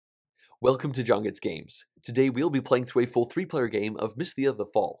Welcome to JonGetsGames. Today we'll be playing through a full 3-player game of Mysthea the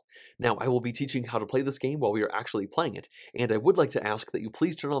Fall. Now I will be teaching how to play this game while we are actually playing it, and I would like to ask that you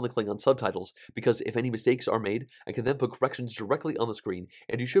please turn on the Klingon subtitles, because if any mistakes are made, I can then put corrections directly on the screen,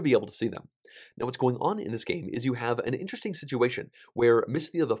 and you should be able to see them. Now what's going on in this game is you have an interesting situation where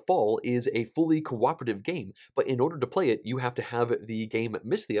Mysthea the Fall is a fully cooperative game, but in order to play it you have to have the game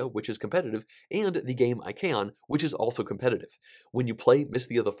Mysthea, which is competitive, and the game Icon, which is also competitive. When you play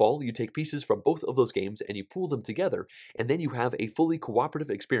Mysthea the Fall, you take pieces from both of those games and you pool them together, and then you have a fully cooperative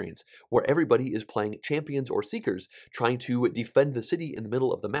experience where everybody is playing champions or seekers trying to defend the city in the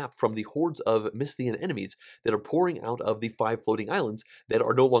middle of the map from the hordes of Mysthean enemies that are pouring out of the 5 floating islands that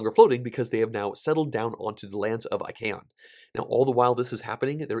are no longer floating because they have now settled down onto the lands of Icon. Now, all the while this is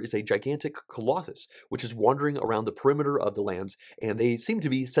happening, there is a gigantic colossus which is wandering around the perimeter of the lands, and they seem to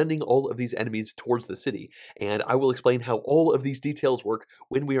be sending all of these enemies towards the city, and I will explain how all of these details work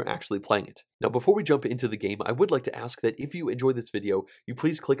when we are actually playing it. Now, before we jump into the game, I would like to ask that if you enjoy this video, you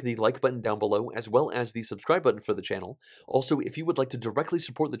please click the like button down below as well as the subscribe button for the channel. Also, if you would like to directly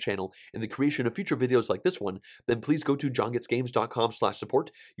support the channel in the creation of future videos like this one, then please go to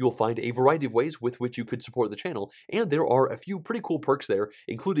JonGetsGames.com/support. You will find a variety of ways with which you could support the channel, and there are a few pretty cool perks there,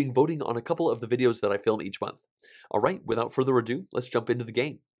 including voting on a couple of the videos that I film each month. Alright, without further ado, let's jump into the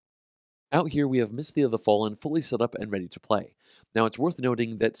game. Out here we have Mysthea the Fallen fully set up and ready to play. Now it's worth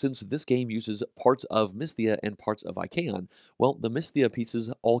noting that since this game uses parts of Mysthea and parts of Icon, well, the Mysthea pieces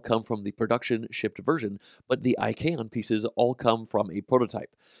all come from the production shipped version, but the Icon pieces all come from a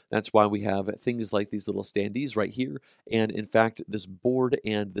prototype. That's why we have things like these little standees right here, and in fact this board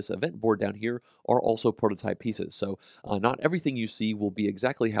and this event board down here are also prototype pieces. So not everything you see will be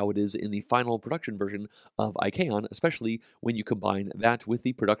exactly how it is in the final production version of Icon, especially when you combine that with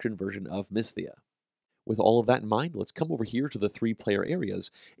the production version of Mysthea. With all of that in mind, let's come over here to the 3-player areas,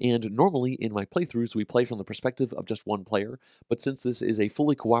 and normally in my playthroughs we play from the perspective of just one player, but since this is a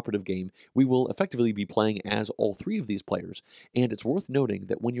fully cooperative game, we will effectively be playing as all 3 of these players, and it's worth noting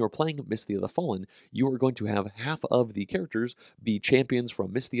that when you're playing Mysthea the Fallen, you are going to have half of the characters be champions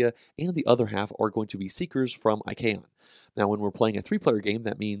from Mysthea, and the other half are going to be seekers from Icon. Now, when we're playing a 3-player game,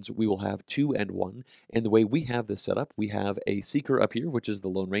 that means we will have 2 and 1, and the way we have this set up, we have a seeker up here, which is the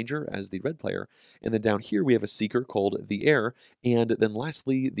Lone Ranger as the red player, and then down here we have a seeker called the Heir, and then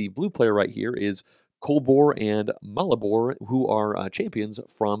lastly, the blue player right here is Kolbor and Malabor, who are champions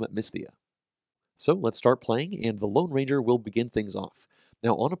from Mysthea. So let's start playing, and the Lone Ranger will begin things off.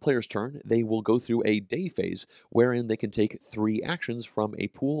 Now, on a player's turn, they will go through a day phase, wherein they can take 3 actions from a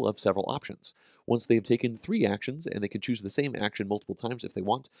pool of several options. Once they have taken 3 actions, and they can choose the same action multiple times if they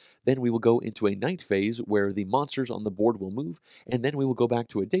want, then we will go into a night phase where the monsters on the board will move, and then we will go back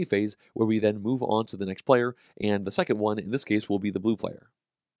to a day phase where we then move on to the next player, and the second one, in this case, will be the blue player.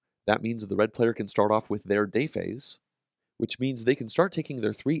 That means the red player can start off with their day phase, which means they can start taking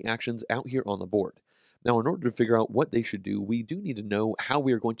their 3 actions out here on the board. Now, in order to figure out what they should do, we do need to know how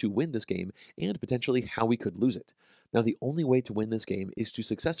we are going to win this game and potentially how we could lose it. Now, the only way to win this game is to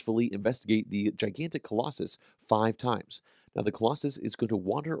successfully investigate the gigantic colossus 5 times. Now, the colossus is going to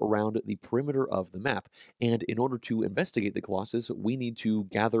wander around the perimeter of the map, and in order to investigate the colossus, we need to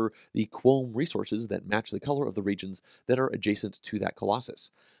gather the Quome resources that match the color of the regions that are adjacent to that colossus.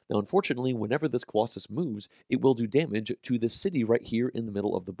 Now, unfortunately, whenever this colossus moves, it will do damage to the city right here in the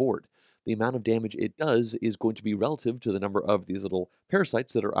middle of the board. The amount of damage it does is going to be relative to the number of these little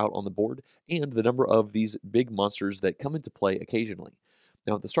parasites that are out on the board and the number of these big monsters that come into play occasionally.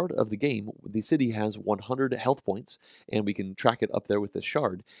 Now, at the start of the game, the city has 100 health points, and we can track it up there with this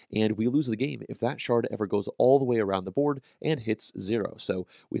shard, and we lose the game if that shard ever goes all the way around the board and hits 0. So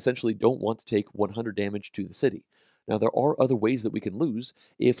we essentially don't want to take 100 damage to the city. Now, there are other ways that we can lose.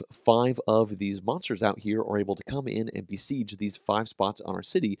 If 5 of these monsters out here are able to come in and besiege these 5 spots on our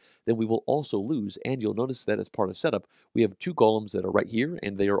city, then we will also lose, and you'll notice that as part of setup, we have 2 golems that are right here,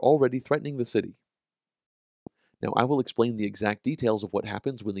 and they are already threatening the city. Now, I will explain the exact details of what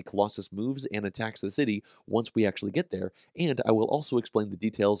happens when the Colossus moves and attacks the city once we actually get there, and I will also explain the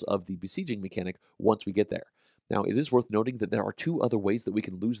details of the besieging mechanic once we get there. Now, it is worth noting that there are 2 other ways that we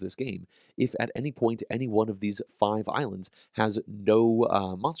can lose this game. If at any point any one of these 5 islands has no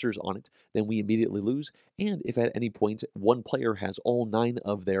monsters on it, then we immediately lose. And if at any point one player has all 9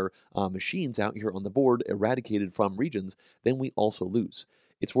 of their machines out here on the board eradicated from regions, then we also lose.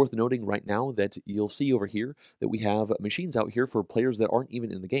 It's worth noting right now that you'll see over here that we have machines out here for players that aren't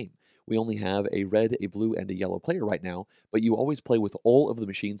even in the game. We only have a red, a blue, and a yellow player right now, but you always play with all of the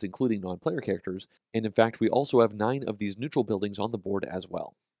machines, including non-player characters, and in fact, we also have 9 of these neutral buildings on the board as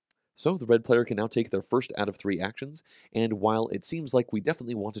well. So the red player can now take their first out of 3 actions, and while it seems like we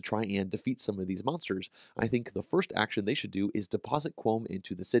definitely want to try and defeat some of these monsters, I think the first action they should do is deposit Quome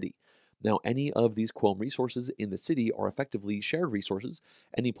into the city. Now, any of these Quome resources in the city are effectively shared resources.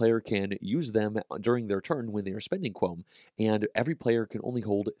 Any player can use them during their turn when they are spending Quome, and every player can only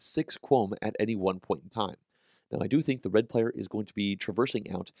hold 6 Quome at any one point in time. Now, I do think the red player is going to be traversing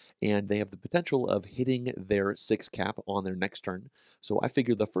out, and they have the potential of hitting their 6 cap on their next turn. So I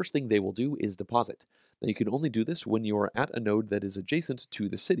figure the first thing they will do is deposit. Now, you can only do this when you are at a node that is adjacent to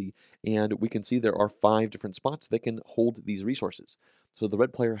the city, and we can see there are 5 different spots that can hold these resources. So the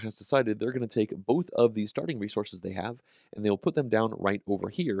red player has decided they're going to take both of these starting resources they have, and they'll put them down right over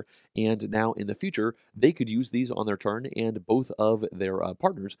here. And now in the future, they could use these on their turn, and both of their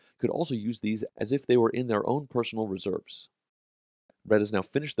partners could also use these as if they were in their own personal reserves. Red has now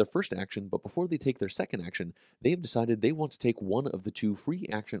finished their first action, but before they take their second action, they have decided they want to take one of the 2 free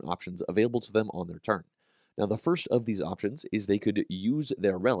action options available to them on their turn. Now, the first of these options is they could use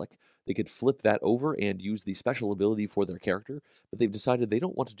their relic. They could flip that over and use the special ability for their character, but they've decided they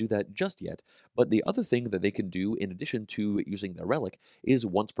don't want to do that just yet. But the other thing that they can do, in addition to using their relic, is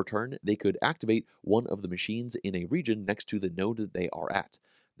once per turn, they could activate one of the machines in a region next to the node that they are at.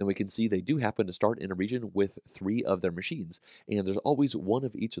 Now we can see they do happen to start in a region with 3 of their machines, and there's always one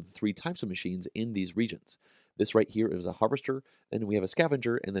of each of the 3 types of machines in these regions. This right here is a harvester, then we have a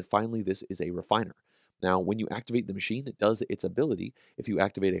scavenger, and then finally this is a refiner. Now, when you activate the machine, it does its ability. If you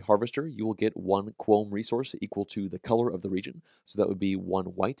activate a harvester, you will get 1 Quome resource equal to the color of the region, so that would be 1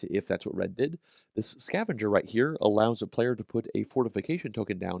 white if that's what red did. This scavenger right here allows a player to put a fortification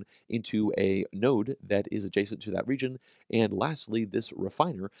token down into a node that is adjacent to that region, and lastly, this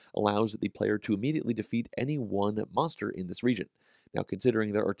refiner allows the player to immediately defeat any one monster in this region. Now,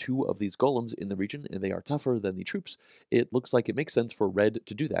 considering there are 2 of these golems in the region and they are tougher than the troops, it looks like it makes sense for red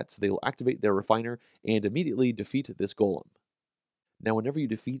to do that, so they will activate their refiner and immediately defeat this golem. Now, whenever you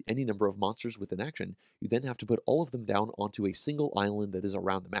defeat any number of monsters with an action, you then have to put all of them down onto a single island that is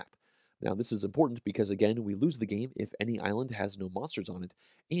around the map. Now, this is important because, again, we lose the game if any island has no monsters on it,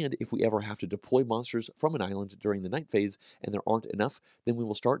 and if we ever have to deploy monsters from an island during the night phase and there aren't enough, then we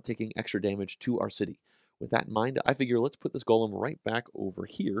will start taking extra damage to our city. With that in mind, I figure let's put this golem right back over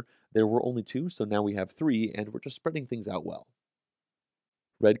here. There were only 2, so now we have 3, and we're just spreading things out well.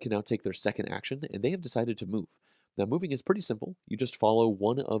 Red can now take their second action, and they have decided to move. Now, moving is pretty simple. You just follow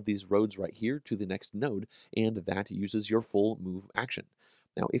one of these roads right here to the next node, and that uses your full move action.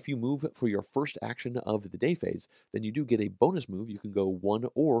 Now, if you move for your first action of the day phase, then you do get a bonus move. You can go 1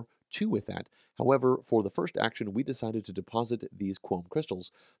 or 2 with that. However, for the first action, we decided to deposit these Quome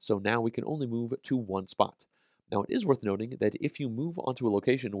crystals, so now we can only move to 1 spot. Now, it is worth noting that if you move onto a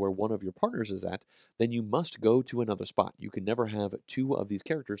location where one of your partners is at, then you must go to another spot. You can never have 2 of these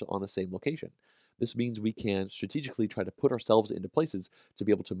characters on the same location. This means we can strategically try to put ourselves into places to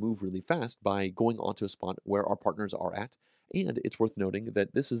be able to move really fast by going onto a spot where our partners are at. And it's worth noting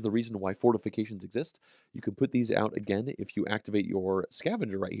that this is the reason why fortifications exist. You can put these out again if you activate your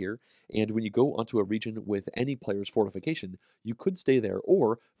scavenger right here, and when you go onto a region with any player's fortification, you could stay there,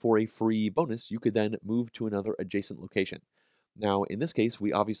 or for a free bonus, you could then move to another adjacent location. Now, in this case,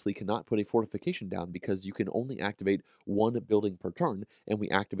 we obviously cannot put a fortification down because you can only activate 1 building per turn, and we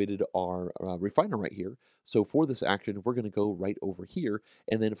activated our refiner right here. So for this action, we're going to go right over here,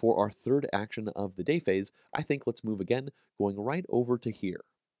 and then for our third action of the day phase, I think let's move again, going right over to here.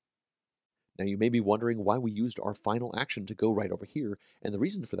 Now, you may be wondering why we used our final action to go right over here, and the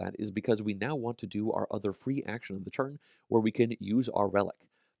reason for that is because we now want to do our other free action of the turn, where we can use our relic.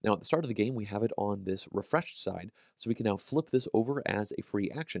 Now, at the start of the game, we have it on this refreshed side, so we can now flip this over as a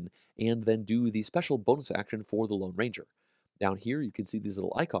free action, and then do the special bonus action for the Lone Ranger. Down here, you can see these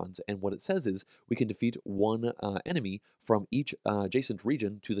little icons, and what it says is we can defeat 1 enemy from each adjacent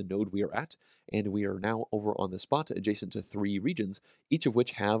region to the node we are at, and we are now over on the spot adjacent to 3 regions, each of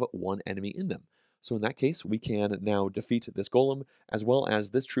which have 1 enemy in them. So in that case, we can now defeat this golem, as well as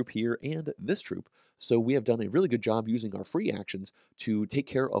this troop here and this troop. So we have done a really good job using our free actions to take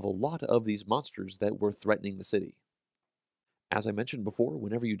care of a lot of these monsters that were threatening the city. As I mentioned before,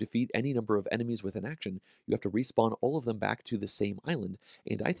 whenever you defeat any number of enemies with an action, you have to respawn all of them back to the same island,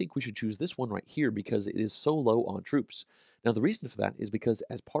 and I think we should choose this one right here because it is so low on troops. Now, the reason for that is because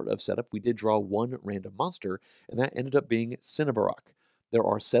as part of setup, we did draw 1 random monster, and that ended up being Cinnabarak. There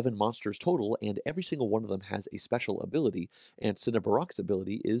are 7 monsters total, and every single one of them has a special ability, and Cinnabarak's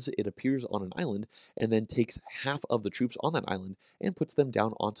ability is it appears on an island and then takes half of the troops on that island and puts them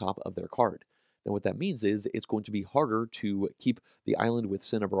down on top of their card. Now, what that means is it's going to be harder to keep the island with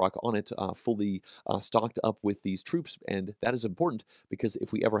Cinnabarak on it fully stocked up with these troops, and that is important because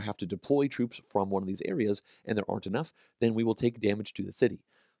if we ever have to deploy troops from one of these areas and there aren't enough, then we will take damage to the city.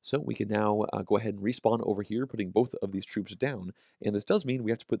 So we can now go ahead and respawn over here, putting both of these troops down. And this does mean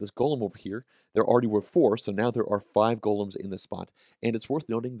we have to put this golem over here. There already were 4, so now there are 5 golems in this spot. And it's worth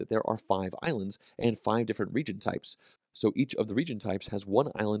noting that there are 5 islands and 5 different region types. So each of the region types has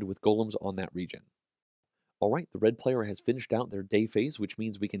 1 island with golems on that region. Alright, the red player has finished out their day phase, which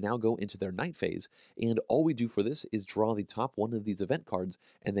means we can now go into their night phase, and all we do for this is draw the top one of these event cards,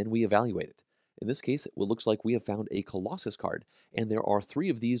 and then we evaluate it. In this case, it looks like we have found a Colossus card, and there are 3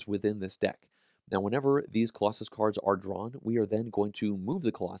 of these within this deck. Now, whenever these Colossus cards are drawn, we are then going to move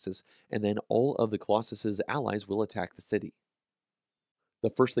the Colossus, and then all of the Colossus's allies will attack the city.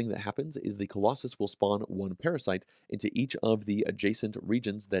 The first thing that happens is the Colossus will spawn 1 parasite into each of the adjacent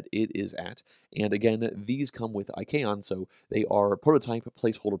regions that it is at. And again, these come with Ikeon, so they are prototype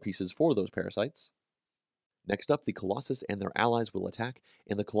placeholder pieces for those parasites. Next up, the Colossus and their allies will attack,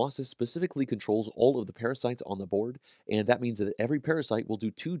 and the Colossus specifically controls all of the parasites on the board, and that means that every parasite will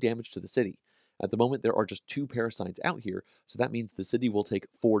do 2 damage to the city. At the moment, there are just 2 parasites out here, so that means the city will take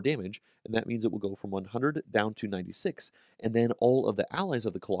 4 damage, and that means it will go from 100 down to 96, and then all of the allies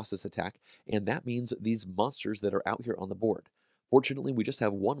of the Colossus attack, and that means these monsters that are out here on the board. Fortunately, we just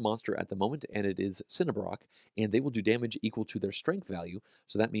have 1 monster at the moment, and it is Cinnabarak, and they will do damage equal to their strength value,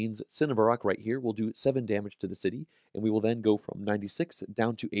 so that means Cinnabarak right here will do 7 damage to the city, and we will then go from 96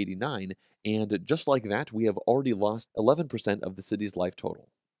 down to 89, and just like that, we have already lost 11% of the city's life total.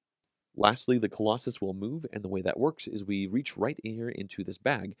 Lastly, the Colossus will move, and the way that works is we reach right here into this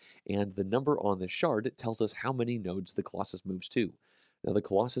bag, and the number on this shard tells us how many nodes the Colossus moves to. Now, the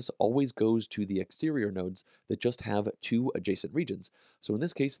Colossus always goes to the exterior nodes that just have 2 adjacent regions. So in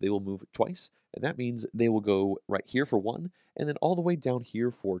this case, they will move twice, and that means they will go right here for 1, and then all the way down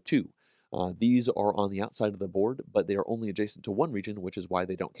here for 2. These are on the outside of the board, but they are only adjacent to 1 region, which is why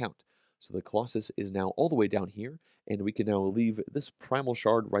they don't count. So the Colossus is now all the way down here, and we can now leave this Primal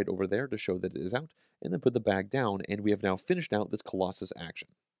Shard right over there to show that it is out, and then put the bag down, and we have now finished out this Colossus action.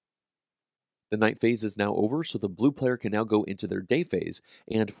 The night phase is now over, so the blue player can now go into their day phase,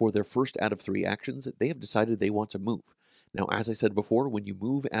 and for their first out of 3 actions, they have decided they want to move. Now, as I said before, when you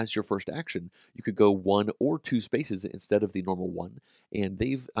move as your first action, you could go 1 or 2 spaces instead of the normal 1, and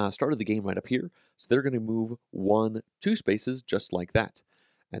they've started the game right up here, so they're going to move 1, 2 spaces just like that.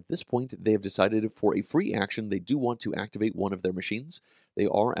 At this point, they have decided for a free action they do want to activate one of their machines. They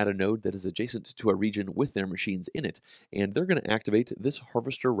are at a node that is adjacent to a region with their machines in it, and they're going to activate this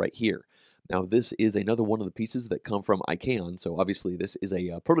harvester right here. Now, this is another one of the pieces that come from Ikeon, so obviously this is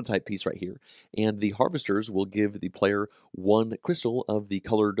a prototype piece right here, and the harvesters will give the player 1 crystal of the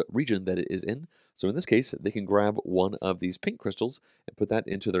colored region that it is in. So in this case, they can grab 1 of these pink crystals and put that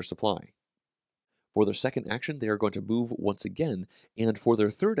into their supply. For their second action, they are going to move once again, and for their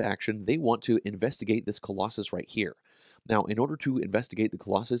third action, they want to investigate this Colossus right here. Now, in order to investigate the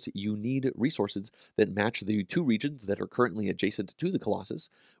Colossus, you need resources that match the 2 regions that are currently adjacent to the Colossus.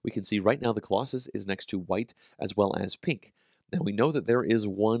 We can see right now the Colossus is next to white as well as pink. Now, we know that there is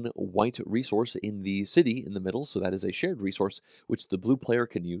 1 white resource in the city in the middle, so that is a shared resource which the blue player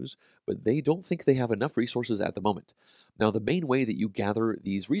can use, but they don't think they have enough resources at the moment. Now, the main way that you gather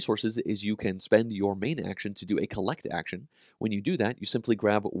these resources is you can spend your main action to do a collect action. When you do that, you simply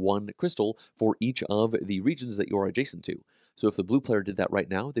grab 1 crystal for each of the regions that you are adjacent to. So if the blue player did that right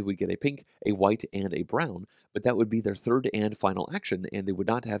now, they would get a pink, a white, and a brown, but that would be their third and final action, and they would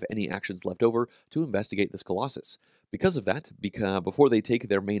not have any actions left over to investigate this Colossus. Because of that, before they take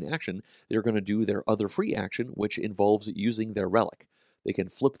their main action, they're going to do their other free action, which involves using their relic. They can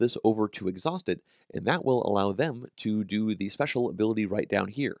flip this over to exhaust it, and that will allow them to do the special ability right down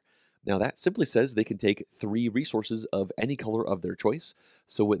here. Now that simply says they can take 3 resources of any color of their choice,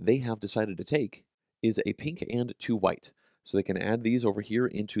 so what they have decided to take is a pink and 2 white. So they can add these over here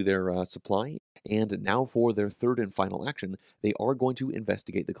into their supply, and now for their third and final action, they are going to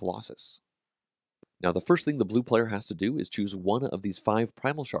investigate the Colossus. Now, the first thing the blue player has to do is choose 1 of these 5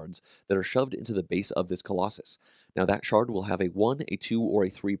 primal shards that are shoved into the base of this Colossus. Now, that shard will have a 1, a 2, or a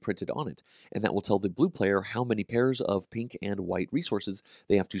 3 printed on it, and that will tell the blue player how many pairs of pink and white resources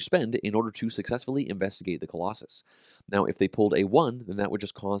they have to spend in order to successfully investigate the Colossus. Now, if they pulled a 1, then that would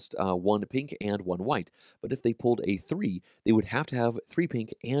just cost 1 pink and 1 white, but if they pulled a 3, they would have to have 3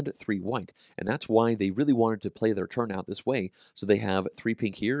 pink and 3 white, and that's why they really wanted to play their turn out this way, so they have 3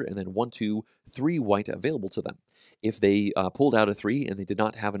 pink here, and then 1, 2, 3 white white available to them. If they pulled out a 3 and they did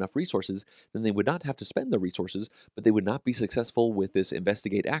not have enough resources, then they would not have to spend the resources, but they would not be successful with this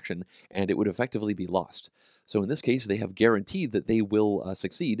investigate action, and it would effectively be lost. So in this case, they have guaranteed that they will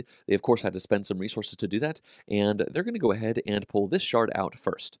succeed. They, of course, had to spend some resources to do that, and they're going to go ahead and pull this shard out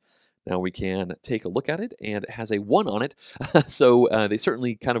first. Now we can take a look at it, and it has a 1 on it, so they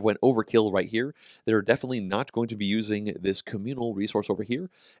certainly kind of went overkill right here. They're definitely not going to be using this communal resource over here,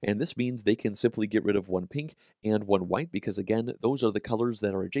 and this means they can simply get rid of 1 pink and 1 white, because again, those are the colors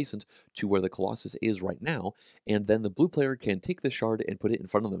that are adjacent to where the Colossus is right now, and then the blue player can take this shard and put it in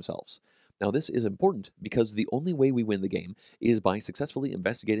front of themselves. Now this is important because the only way we win the game is by successfully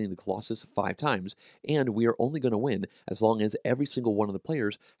investigating the Colossus 5 times, and we are only going to win as long as every single one of the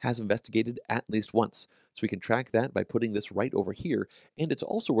players has investigated at least once. So we can track that by putting this right over here, and it's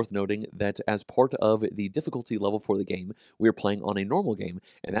also worth noting that as part of the difficulty level for the game, we are playing on a normal game,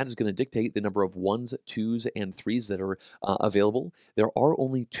 and that is going to dictate the number of 1s, 2s, and 3s that are available. There are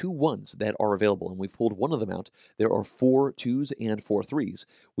only 2 1s that are available, and we've pulled 1 of them out. There are 4 2s and 4 3s.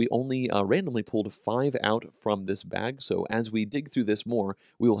 We only randomly pulled 5 out from this bag, so as we dig through this more,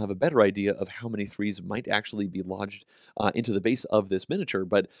 we will have a better idea of how many 3s might actually be lodged into the base of this miniature,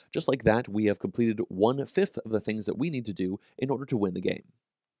 but just like that, we have completed 1/5 of the things that we need to do in order to win the game.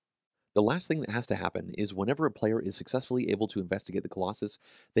 The last thing that has to happen is whenever a player is successfully able to investigate the Colossus,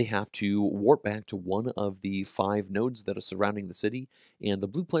 they have to warp back to one of the 5 nodes that are surrounding the city, and the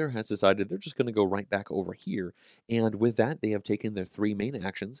blue player has decided they're just going to go right back over here, and with that they have taken their 3 main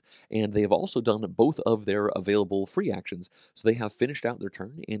actions, and they have also done both of their available free actions, so they have finished out their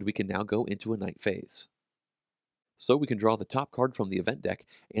turn, and we can now go into a night phase. So we can draw the top card from the event deck,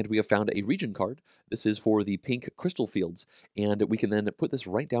 and we have found a region card. This is for the pink crystal fields, and we can then put this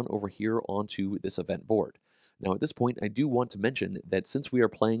right down over here onto this event board. Now at this point, I do want to mention that since we are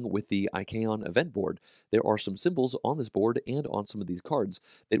playing with the Icon event board, there are some symbols on this board and on some of these cards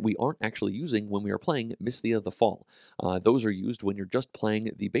that we aren't actually using when we are playing Mysthea the Fall. Those are used when you're just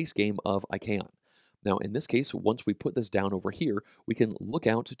playing the base game of Icon. Now, in this case, once we put this down over here, we can look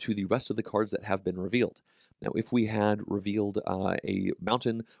out to the rest of the cards that have been revealed. Now, if we had revealed a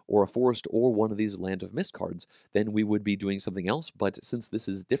mountain or a forest or one of these Land of Mist cards, then we would be doing something else, but since this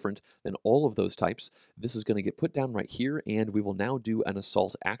is different than all of those types, this is going to get put down right here, and we will now do an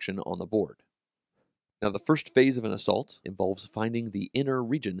assault action on the board. Now, the first phase of an assault involves finding the inner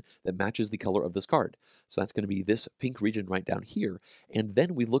region that matches the color of this card. So that's going to be this pink region right down here. And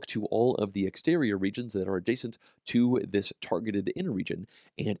then we look to all of the exterior regions that are adjacent to this targeted inner region.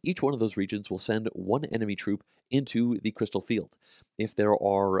 And each one of those regions will send 1 enemy troop into the crystal field. If there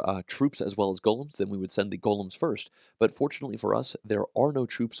are troops as well as golems, then we would send the golems first. But fortunately for us, there are no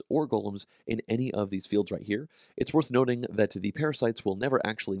troops or golems in any of these fields right here. It's worth noting that the parasites will never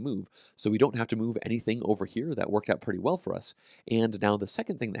actually move, so we don't have to move anything over here. That worked out pretty well for us. And now the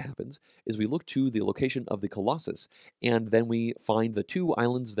second thing that happens is we look to the location of the Colossus, and then we find the 2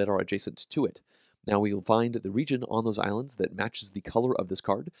 islands that are adjacent to it. Now we'll find the region on those islands that matches the color of this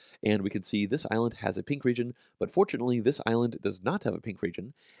card, and we can see this island has a pink region, but fortunately this island does not have a pink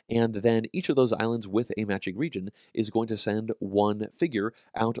region, and then each of those islands with a matching region is going to send 1 figure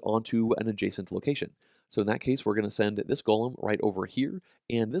out onto an adjacent location. So in that case, we're going to send this golem right over here,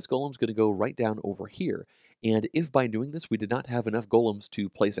 and this golem's going to go right down over here. And if by doing this we did not have enough golems to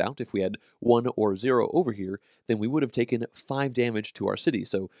place out, if we had 1 or 0 over here, then we would have taken 5 damage to our city.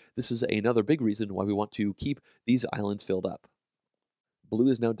 So this is another big reason why we want to keep these islands filled up. Blue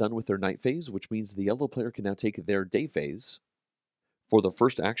is now done with their night phase, which means the yellow player can now take their day phase. For the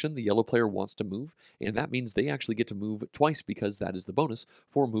first action, the yellow player wants to move, and that means they actually get to move twice because that is the bonus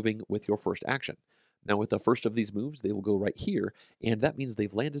for moving with your first action. Now with the first of these moves, they will go right here, and that means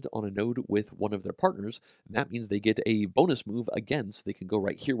they've landed on a node with one of their partners, and that means they get a bonus move again, so they can go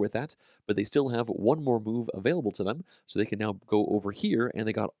right here with that, but they still have 1 more move available to them, so they can now go over here, and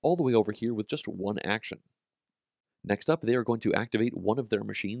they got all the way over here with just 1 action. Next up, they are going to activate one of their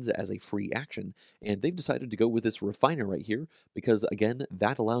machines as a free action, and they've decided to go with this refiner right here, because again,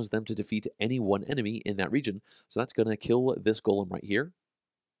 that allows them to defeat any one enemy in that region, so that's going to kill this golem right here.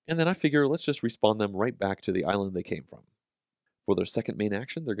 And then I figure let's just respawn them right back to the island they came from. For their second main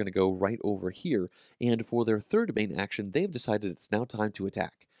action, they're going to go right over here, and for their third main action, they've decided it's now time to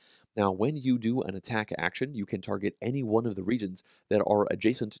attack. Now, when you do an attack action, you can target any one of the regions that are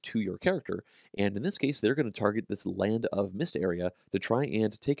adjacent to your character, and in this case, they're going to target this Land of Mist area to try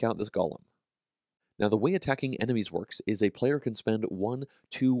and take out this golem. Now, the way attacking enemies works is a player can spend 1,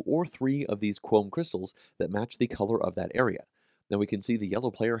 2, or 3 of these Quome crystals that match the color of that area. Now we can see the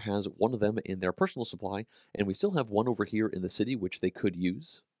yellow player has 1 of them in their personal supply, and we still have 1 over here in the city which they could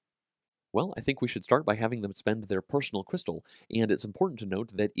use. Well, I think we should start by having them spend their personal crystal, and it's important to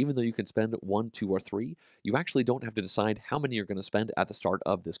note that even though you can spend 1, 2, or 3, you actually don't have to decide how many you're going to spend at the start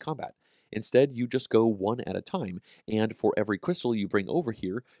of this combat. Instead, you just go one at a time, and for every crystal you bring over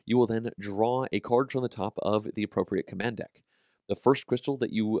here, you will then draw a card from the top of the appropriate command deck. The first crystal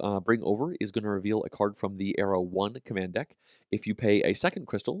that you bring over is going to reveal a card from the Arrow 1 command deck. If you pay a second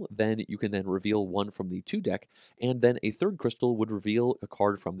crystal, then you can then reveal one from the 2 deck, and then a third crystal would reveal a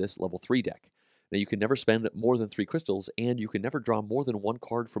card from this level 3 deck. Now, you can never spend more than 3 crystals, and you can never draw more than one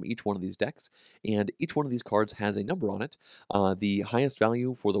card from each one of these decks, and each one of these cards has a number on it. The highest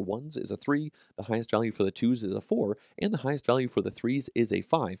value for the 1s is a 3, the highest value for the 2s is a 4, and the highest value for the 3s is a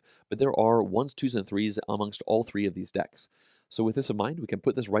 5, but there are 1s, 2s, and 3s amongst all 3 of these decks. So with this in mind, we can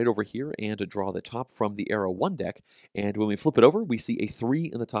put this right over here and draw the top from the Arrow 1 deck, and when we flip it over, we see a 3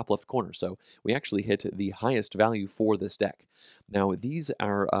 in the top left corner, so we actually hit the highest value for this deck. Now, these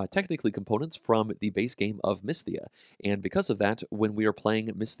are technically components from the base game of Mysthea, and because of that, when we are playing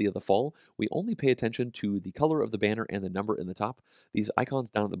Mysthea the Fall, we only pay attention to the color of the banner and the number in the top. These icons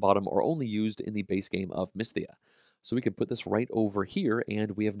down at the bottom are only used in the base game of Mysthea. So we can put this right over here,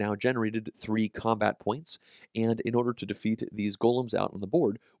 and we have now generated 3 combat points, and in order to defeat these golems out on the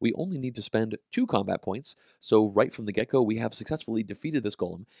board, we only need to spend 2 combat points, so right from the get-go, we have successfully defeated this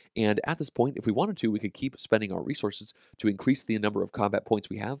golem, and at this point, if we wanted to, we could keep spending our resources to increase the number of combat points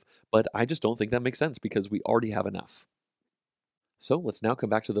we have, but I just don't think that makes sense because we already have enough. So let's now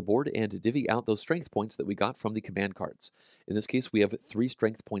come back to the board and divvy out those strength points that we got from the command cards. In this case, we have 3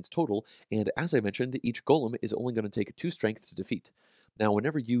 strength points total, and as I mentioned, each golem is only going to take 2 strength to defeat. Now,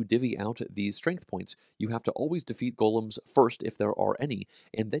 whenever you divvy out these strength points, you have to always defeat golems first if there are any,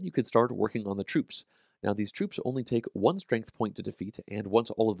 and then you can start working on the troops. Now, these troops only take 1 strength point to defeat, and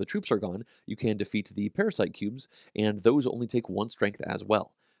once all of the troops are gone, you can defeat the parasite cubes, and those only take 1 strength as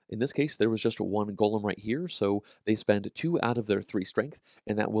well. In this case, there was just 1 golem right here, so they spend 2 out of their 3 strength,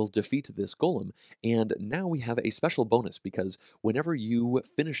 and that will defeat this golem. And now we have a special bonus, because whenever you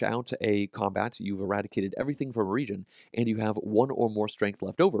finish out a combat, you've eradicated everything from a region, and you have 1 or more strength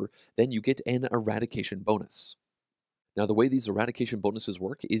left over, then you get an eradication bonus. Now, the way these eradication bonuses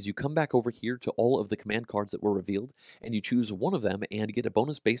work is you come back over here to all of the command cards that were revealed, and you choose one of them and get a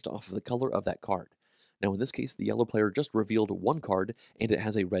bonus based off of the color of that card. Now, in this case, the yellow player just revealed 1 card, and it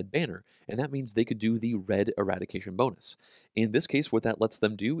has a red banner, and that means they could do the red eradication bonus. In this case, what that lets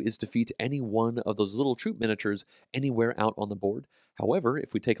them do is defeat any one of those little troop miniatures anywhere out on the board. However,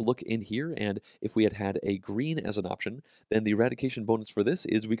 if we take a look in here, and if we had had a green as an option, then the eradication bonus for this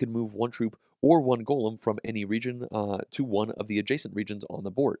is we could move 1 troop or 1 golem from any region to one of the adjacent regions on the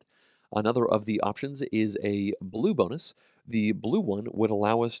board. Another of the options is a blue bonus. The blue one would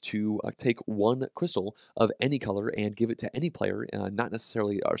allow us to take 1 crystal of any color and give it to any player, not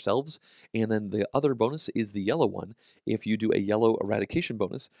necessarily ourselves. And then the other bonus is the yellow one. If you do a yellow eradication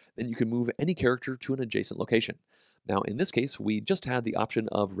bonus, then you can move any character to an adjacent location. Now, in this case, we just had the option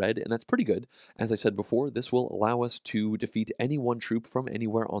of red, and that's pretty good. As I said before, this will allow us to defeat any 1 troop from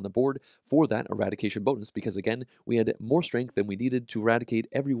anywhere on the board for that eradication bonus, because again, we had more strength than we needed to eradicate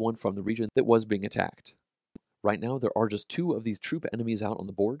everyone from the region that was being attacked. Right now, there are just 2 of these troop enemies out on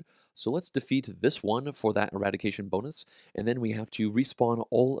the board, so let's defeat this one for that eradication bonus, and then we have to respawn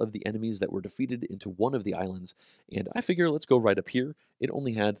all of the enemies that were defeated into one of the islands, and I figure let's go right up here. It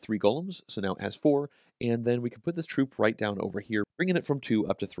only had 3 golems, so now it has 4, and then we can put this troop right down over here, bringing it from 2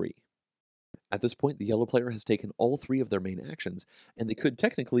 up to 3. At this point, the yellow player has taken all 3 of their main actions, and they could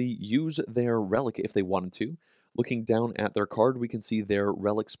technically use their relic if they wanted to. Looking down at their card, we can see their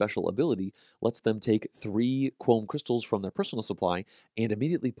relic special ability lets them take 3 Quome crystals from their personal supply and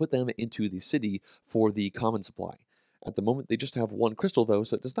immediately put them into the city for the common supply. At the moment, they just have 1 crystal, though,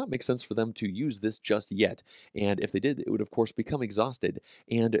 so it does not make sense for them to use this just yet. And if they did, it would, of course, become exhausted.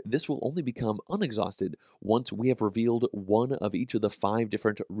 And this will only become unexhausted once we have revealed 1 of each of the 5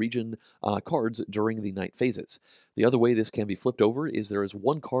 different region cards during the night phases. The other way this can be flipped over is there is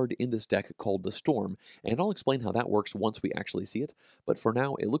 1 card in this deck called the Storm, and I'll explain how that works once we actually see it. But for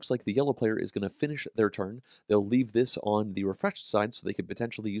now, it looks like the yellow player is going to finish their turn. They'll leave this on the refreshed side so they could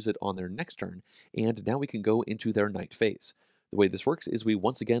potentially use it on their next turn. And now we can go into their night phase. The way this works is we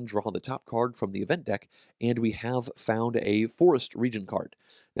once again draw the top card from the event deck, and we have found a forest region card.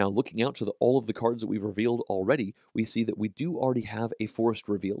 Now, looking out to all of the cards that we've revealed already, we see that we do already have a forest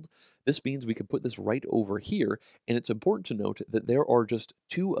revealed. This means we can put this right over here, and it's important to note that there are just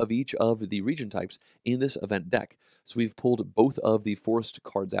 2 of each of the region types in this event deck. So we've pulled both of the forest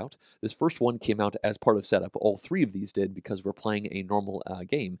cards out. This first one came out as part of setup. All 3 of these did because we're playing a normal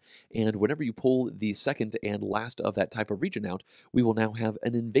game. And whenever you pull the second and last of that type of region out, out, we will now have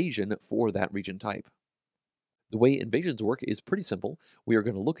an invasion for that region type. The way invasions work is pretty simple. We are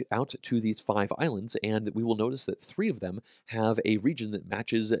going to look out to these 5 islands, and we will notice that 3 of them have a region that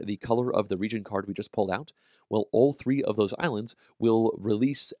matches the color of the region card we just pulled out. Well, all 3 of those islands will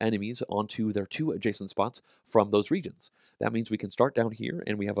release enemies onto their 2 adjacent spots from those regions. That means we can start down here,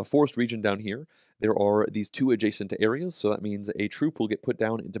 and we have a forest region down here. There are these 2 adjacent areas, so that means a troop will get put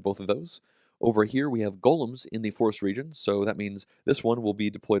down into both of those. Over here, we have golems in the forest region, so that means this one will be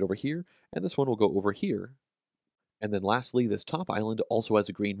deployed over here, and this one will go over here. And then lastly, this top island also has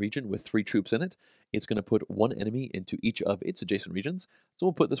a green region with 3 troops in it. It's going to put 1 enemy into each of its adjacent regions. So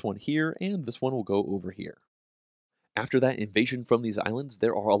we'll put this one here, and this one will go over here. After that invasion from these islands,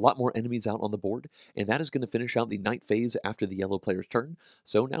 there are a lot more enemies out on the board, and that is going to finish out the night phase after the yellow player's turn.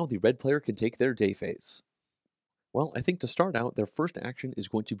 So now the red player can take their day phase. Well, I think to start out, their first action is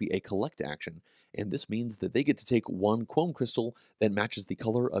going to be a collect action, and this means that they get to take 1 chrome crystal that matches the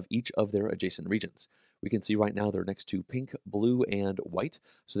color of each of their adjacent regions. We can see right now they're next to pink, blue, and white,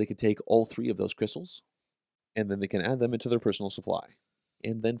 so they can take all 3 of those crystals, and then they can add them into their personal supply.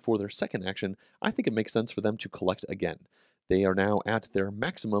 And then for their second action, I think it makes sense for them to collect again. They are now at their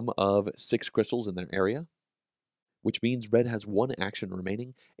maximum of 6 crystals in their area, which means red has 1 action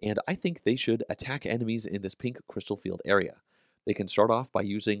remaining, and I think they should attack enemies in this pink crystal field area. They can start off by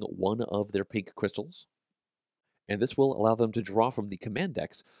using 1 of their pink crystals, and this will allow them to draw from the command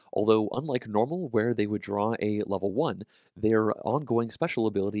decks, although unlike normal where they would draw a level 1, their ongoing special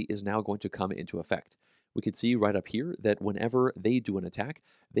ability is now going to come into effect. We can see right up here that whenever they do an attack,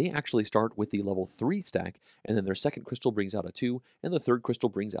 they actually start with the level 3 stack, and then their second crystal brings out a 2, and the third crystal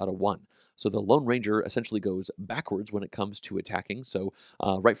brings out a 1. So the Lone Ranger essentially goes backwards when it comes to attacking, so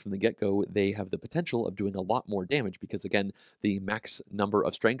right from the get-go, they have the potential of doing a lot more damage, because again, the max number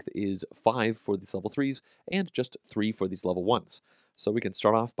of strength is 5 for these level 3s, and just 3 for these level 1s. So we can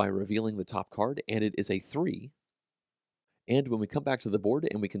start off by revealing the top card, and it is a 3. And when we come back to the board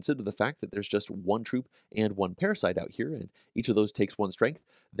and we consider the fact that there's just 1 troop and 1 parasite out here, and each of those takes 1 strength,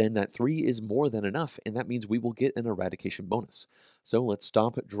 then that 3 is more than enough, and that means we will get an eradication bonus. So let's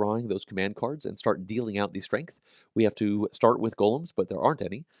stop drawing those command cards and start dealing out the strength. We have to start with golems, but there aren't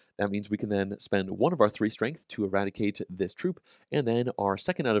any. That means we can then spend 1 of our 3 strength to eradicate this troop, and then our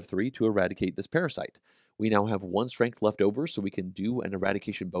second out of 3 to eradicate this parasite. We now have 1 strength left over, so we can do an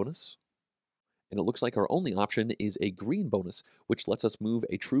eradication bonus. And it looks like our only option is a green bonus, which lets us move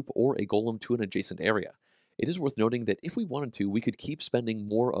a troop or a golem to an adjacent area. It is worth noting that if we wanted to, we could keep spending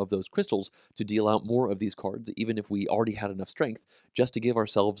more of those crystals to deal out more of these cards, even if we already had enough strength, just to give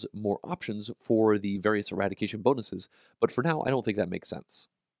ourselves more options for the various eradication bonuses, but for now, I don't think that makes sense.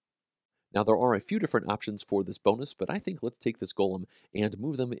 Now, there are a few different options for this bonus, but I think let's take this golem and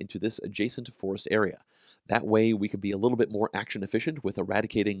move them into this adjacent forest area. That way, we can be a little bit more action efficient with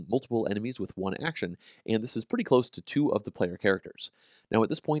eradicating multiple enemies with 1 action, and this is pretty close to 2 of the player characters. Now, at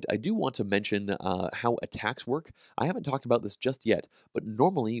this point, I do want to mention how attacks work. I haven't talked about this just yet, but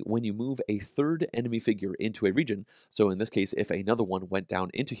normally when you move a 3rd enemy figure into a region, so in this case, if another one went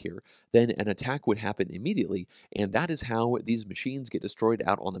down into here, then an attack would happen immediately, and that is how these machines get destroyed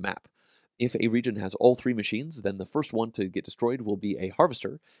out on the map. If a region has all 3 machines, then the first one to get destroyed will be a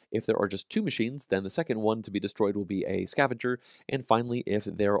harvester. If there are just 2 machines, then the second one to be destroyed will be a scavenger. And finally, if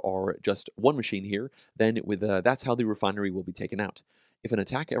there are just 1 machine here, then that's how the refinery will be taken out. If an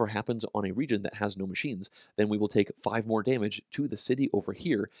attack ever happens on a region that has no machines, then we will take 5 more damage to the city over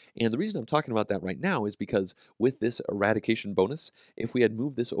here. And the reason I'm talking about that right now is because with this eradication bonus, if we had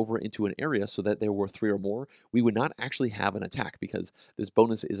moved this over into an area so that there were 3 or more, we would not actually have an attack because this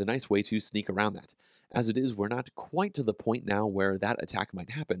bonus is a nice way to sneak around that. As it is, we're not quite to the point now where that attack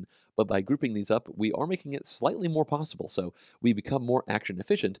might happen, but by grouping these up, we are making it slightly more possible, so we become more action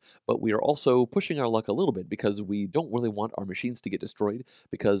efficient, but we are also pushing our luck a little bit because we don't really want our machines to get destroyed,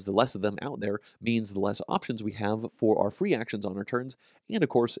 because the less of them out there means the less options we have for our free actions on our turns, and of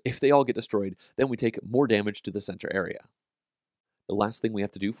course, if they all get destroyed, then we take more damage to the center area. The last thing we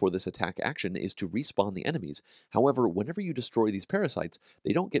have to do for this attack action is to respawn the enemies. However, whenever you destroy these parasites,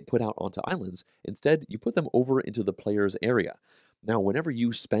 they don't get put out onto islands. Instead, you put them over into the player's area. Now, whenever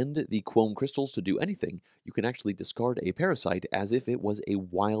you spend the Chrome crystals to do anything, you can actually discard a parasite as if it was a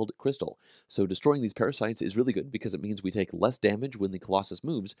wild crystal. So destroying these parasites is really good because it means we take less damage when the colossus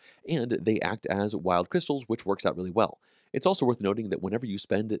moves, and they act as wild crystals, which works out really well. It's also worth noting that whenever you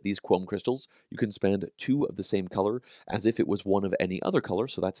spend these Chrome crystals, you can spend 2 of the same color as if it was 1 of any other color,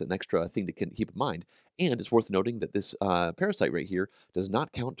 so that's an extra thing to keep in mind. And it's worth noting that this parasite right here does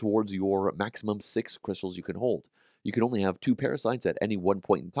not count towards your maximum 6 crystals you can hold. You can only have 2 parasites at any one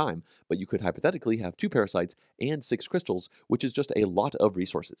point in time, but you could hypothetically have 2 parasites and 6 crystals, which is just a lot of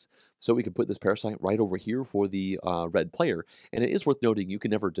resources. So we can put this parasite right over here for the red player, and it is worth noting you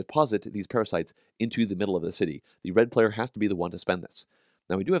can never deposit these parasites into the middle of the city. The red player has to be the one to spend this.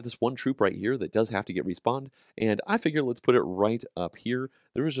 Now we do have this one troop right here that does have to get respawned, and I figure let's put it right up here.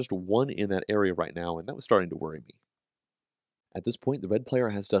 There is just one in that area right now, and that was starting to worry me. At this point, the red player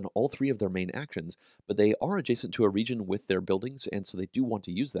has done all 3 of their main actions, but they are adjacent to a region with their buildings, and so they do want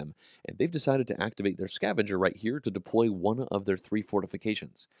to use them, and they've decided to activate their scavenger right here to deploy one of their 3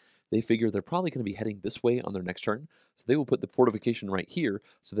 fortifications. They figure they're probably going to be heading this way on their next turn, so they will put the fortification right here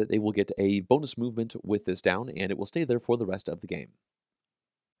so that they will get a bonus movement with this down, and it will stay there for the rest of the game.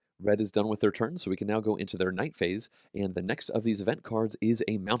 Red is done with their turn, so we can now go into their night phase, and the next of these event cards is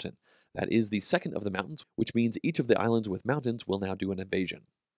a mountain. That is the second of the mountains, which means each of the islands with mountains will now do an invasion.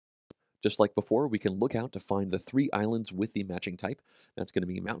 Just like before, we can look out to find the 3 islands with the matching type. That's going to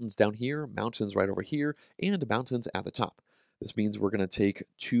be mountains down here, mountains right over here, and mountains at the top. This means we're going to take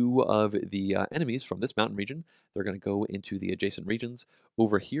 2 of the enemies from this mountain region. They're going to go into the adjacent regions.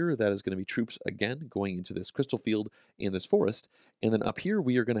 Over here, that is going to be troops again going into this crystal field and this forest. And then up here,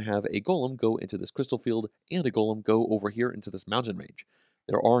 we are going to have a golem go into this crystal field and a golem go over here into this mountain range.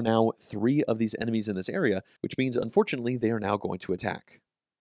 There are now 3 of these enemies in this area, which means unfortunately they are now going to attack.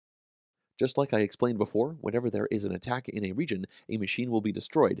 Just like I explained before, whenever there is an attack in a region, a machine will be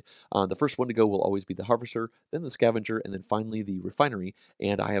destroyed. The first one to go will always be the harvester, then the scavenger, and then finally the refinery.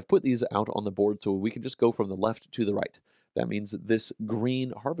 And I have put these out on the board so we can just go from the left to the right. That means this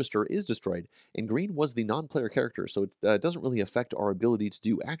green harvester is destroyed, and green was the non-player character, so it doesn't really affect our ability to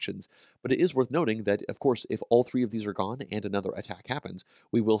do actions, but it is worth noting that, of course, if all 3 of these are gone and another attack happens,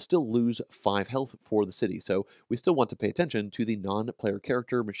 we will still lose 5 health for the city, so we still want to pay attention to the non-player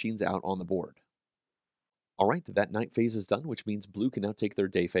character machines out on the board. Alright, that night phase is done, which means blue can now take their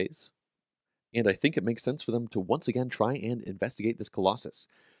day phase. And I think it makes sense for them to once again try and investigate this colossus.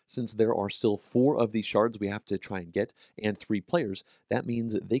 Since there are still 4 of these shards we have to try and get, and 3 players, that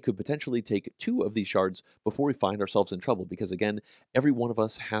means they could potentially take 2 of these shards before we find ourselves in trouble, because again, every one of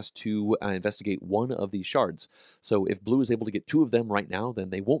us has to investigate 1 of these shards. So if blue is able to get 2 of them right now, then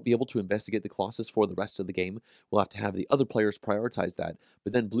they won't be able to investigate the colossus for the rest of the game. We'll have to have the other players prioritize that,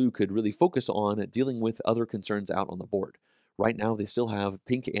 but then blue could really focus on dealing with other concerns out on the board. Right now, they still have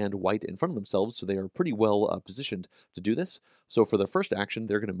pink and white in front of themselves, so they are pretty well positioned to do this. So for their first action,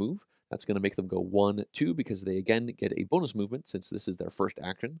 they're going to move. That's going to make them go 1, 2, because they again get a bonus movement since this is their first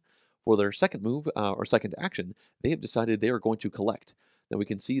action. For their second move, or second action, they have decided they are going to collect. Now we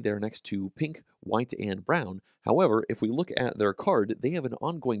can see they're next to pink, white, and brown. However, if we look at their card, they have an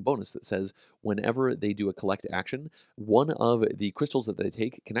ongoing bonus that says whenever they do a collect action, one of the crystals that they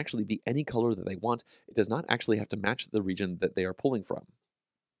take can actually be any color that they want. It does not actually have to match the region that they are pulling from.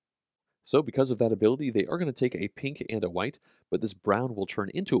 So because of that ability, they are going to take a pink and a white, but this brown will turn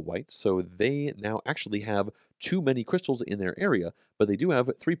into a white, so they now actually have too many crystals in their area, but they do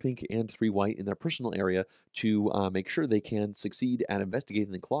have 3 pink and 3 white in their personal area to make sure they can succeed at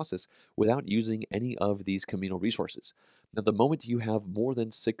investigating the colossus without using any of these communal resources. Now, the moment you have more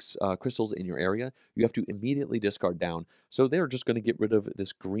than 6 crystals in your area, you have to immediately discard down, so they're just going to get rid of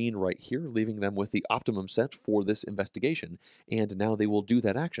this green right here, leaving them with the optimum set for this investigation, and now they will do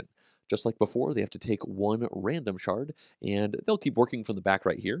that action. Just like before, they have to take 1 random shard, and they'll keep working from the back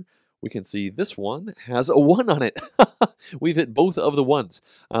right here. We can see this one has a 1 on it. We've hit both of the 1s.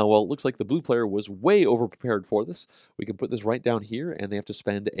 Well, it looks like the blue player was way over-prepared for this. We can put this right down here, and they have to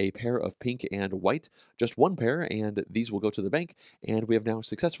spend a pair of pink and white, just 1 pair, and these will go to the bank. And we have now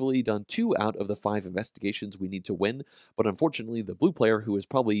successfully done 2 out of the 5 investigations we need to win. But unfortunately, the blue player, who is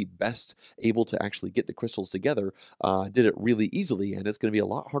probably best able to actually get the crystals together, did it really easily, and it's going to be a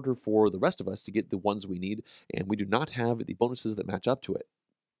lot harder for the rest of us to get the ones we need, and we do not have the bonuses that match up to it.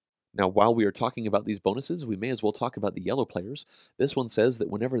 Now, while we are talking about these bonuses, we may as well talk about the yellow players. This one says that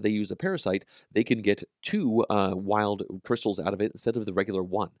whenever they use a parasite, they can get 2 wild crystals out of it instead of the regular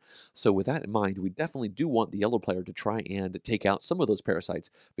 1. So with that in mind, we definitely do want the yellow player to try and take out some of those parasites,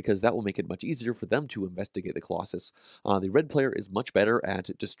 because that will make it much easier for them to investigate the colossus. The red player is much better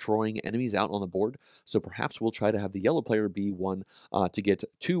at destroying enemies out on the board, so perhaps we'll try to have the yellow player be one to get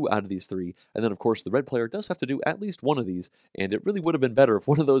 2 out of these 3. And then, of course, the red player does have to do at least 1 of these, and it really would have been better if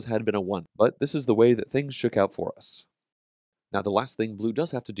one of those had been a 1, but this is the way that things shook out for us. Now, the last thing Blue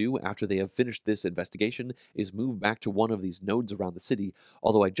does have to do after they have finished this investigation is move back to one of these nodes around the city,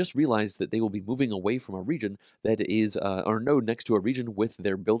 although I just realized that they will be moving away from a region that is, or a node next to a region with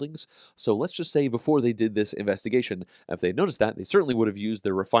their buildings. So let's just say before they did this investigation, if they noticed that, they certainly would have used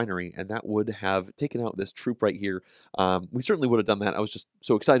their refinery, and that would have taken out this troop right here. We certainly would have done that. I was just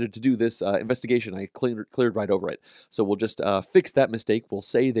so excited to do this investigation, I cleared right over it. So we'll just fix that mistake. We'll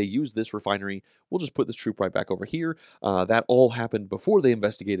say they used this refinery. We'll just put this troop right back over here. That all happened before they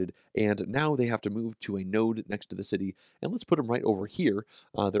investigated, and now they have to move to a node next to the city. And let's put them right over here.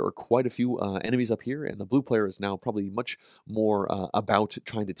 There are quite a few enemies up here, and the blue player is now probably much more about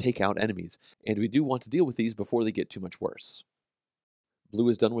trying to take out enemies. And we do want to deal with these before they get too much worse. Blue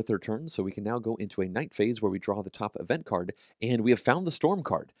is done with their turn, so we can now go into a night phase where we draw the top event card, and we have found the storm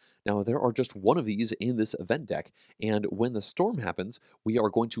card. Now, there are just one of these in this event deck, and when the storm happens, we are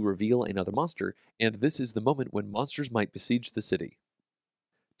going to reveal another monster, and this is the moment when monsters might besiege the city.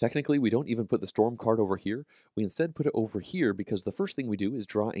 Technically, we don't even put the storm card over here. We instead put it over here because the first thing we do is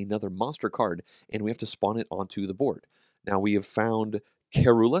draw another monster card, and we have to spawn it onto the board. Now, we have found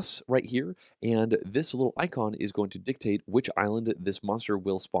Carulus right here, and this little icon is going to dictate which island this monster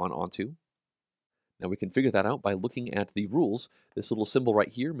will spawn onto. Now we can figure that out by looking at the rules. This little symbol right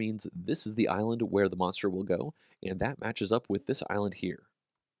here means this is the island where the monster will go, and that matches up with this island here.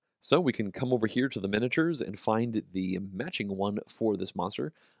 So we can come over here to the miniatures and find the matching one for this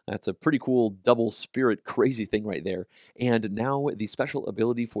monster. That's a pretty cool double spirit crazy thing right there. And now the special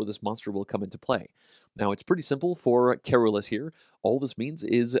ability for this monster will come into play. Now it's pretty simple for Carolus here. All this means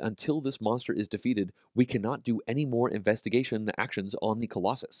is until this monster is defeated, we cannot do any more investigation actions on the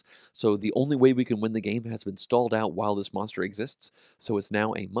Colossus. So the only way we can win the game has been stalled out while this monster exists. So it's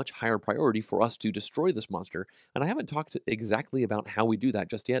now a much higher priority for us to destroy this monster. And I haven't talked exactly about how we do that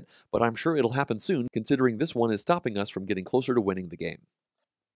just yet, but I'm sure it'll happen soon, considering this one is stopping us from getting closer to winning the game.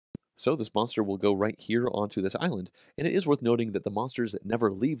 So this monster will go right here onto this island, and it is worth noting that the monsters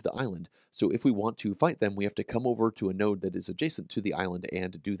never leave the island, so if we want to fight them, we have to come over to a node that is adjacent to the island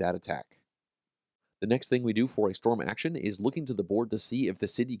and do that attack. The next thing we do for a storm action is looking to the board to see if the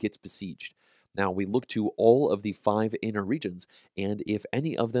city gets besieged. Now we look to all of the 5 inner regions, and if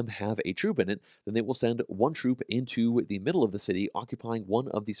any of them have a troop in it, then they will send one troop into the middle of the city, occupying one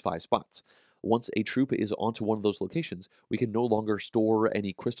of these 5 spots. Once a troop is onto one of those locations, we can no longer store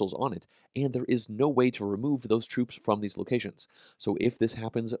any crystals on it, and there is no way to remove those troops from these locations. So if this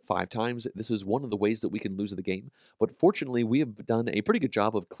happens 5 times, this is one of the ways that we can lose the game, but fortunately we have done a pretty good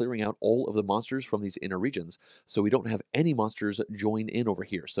job of clearing out all of the monsters from these inner regions, so we don't have any monsters join in over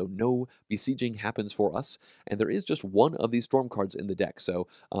here, so no besieging happens for us, and there is just one of these storm cards in the deck, so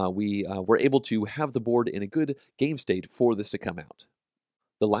we were able to have the board in a good game state for this to come out.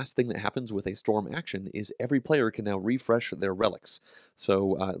 The last thing that happens with a storm action is every player can now refresh their relics.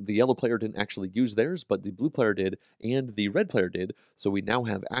 So the yellow player didn't actually use theirs, but the blue player did, and the red player did, so we now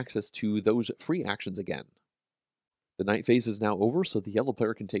have access to those free actions again. The night phase is now over, so the yellow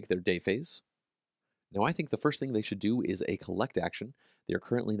player can take their day phase. Now I think the first thing they should do is a collect action. They are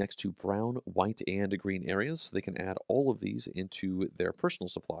currently next to brown, white, and green areas, so they can add all of these into their personal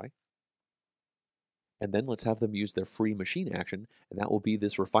supply. And then let's have them use their free machine action, and that will be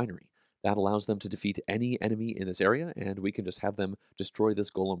this refinery. That allows them to defeat any enemy in this area, and we can just have them destroy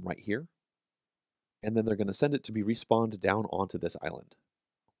this golem right here. And then they're going to send it to be respawned down onto this island.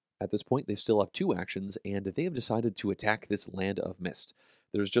 At this point, they still have 2 actions, and they have decided to attack this land of mist.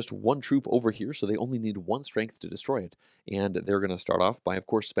 There's just 1 troop over here, so they only need 1 strength to destroy it, and they're going to start off by, of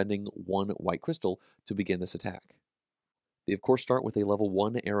course, spending 1 white crystal to begin this attack. They, of course, start with a level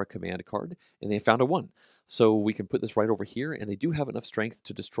 1 era command card, and they found a 1. So we can put this right over here, and they do have enough strength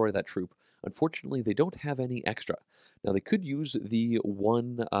to destroy that troop. Unfortunately, they don't have any extra. Now, they could use the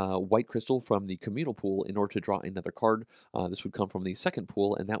 1 white crystal from the communal pool in order to draw another card. This would come from the second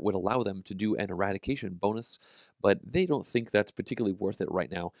pool, and that would allow them to do an eradication bonus, but they don't think that's particularly worth it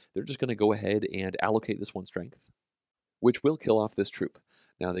right now. They're just going to go ahead and allocate this 1 strength, which will kill off this troop.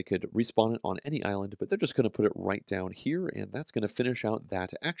 Now they could respawn it on any island, but they're just going to put it right down here, and that's going to finish out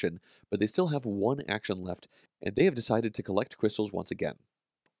that action. But they still have 1 action left, and they have decided to collect crystals once again.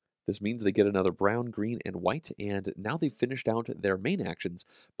 This means they get another brown, green, and white, and now they've finished out their main actions,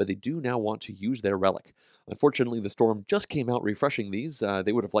 but they do now want to use their relic. Unfortunately, the storm just came out refreshing these.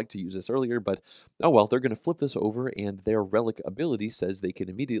 They would have liked to use this earlier, but oh well, they're going to flip this over, and their relic ability says they can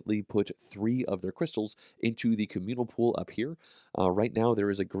immediately put 3 of their crystals into the communal pool up here. Right now,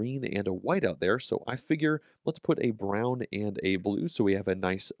 there is a green and a white out there, so I figure let's put a brown and a blue so we have a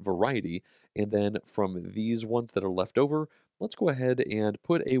nice variety, and then from these ones that are left over, let's go ahead and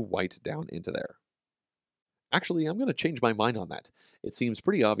put a white down into there. Actually, I'm going to change my mind on that. It seems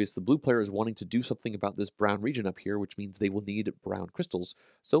pretty obvious the blue player is wanting to do something about this brown region up here, which means they will need brown crystals.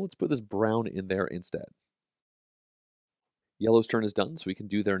 So let's put this brown in there instead. Yellow's turn is done, so we can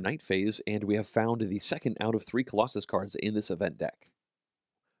do their night phase, and we have found the second out of 3 Colossus cards in this event deck.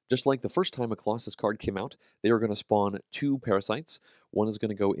 Just like the first time a Colossus card came out, they are going to spawn 2 parasites. One is going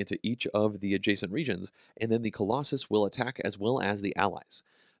to go into each of the adjacent regions, and then the Colossus will attack as well as the allies.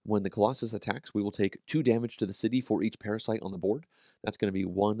 When the Colossus attacks, we will take 2 damage to the city for each parasite on the board. That's going to be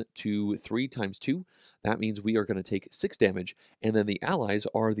 1, 2, 3 times 2. That means we are going to take 6 damage, and then the allies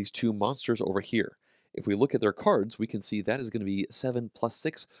are these 2 monsters over here. If we look at their cards, we can see that is going to be 7 plus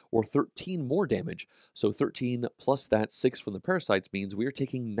 6, or 13 more damage. So 13 plus that 6 from the parasites means we are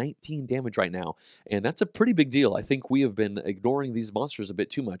taking 19 damage right now. And that's a pretty big deal. I think we have been ignoring these monsters a bit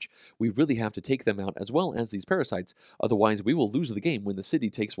too much. We really have to take them out as well as these parasites. Otherwise, we will lose the game when the city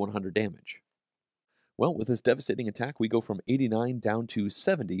takes 100 damage. Well, with this devastating attack, we go from 89 down to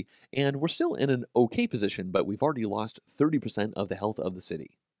 70, and we're still in an okay position, but we've already lost 30% of the health of the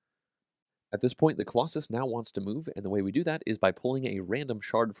city. At this point, the Colossus now wants to move, and the way we do that is by pulling a random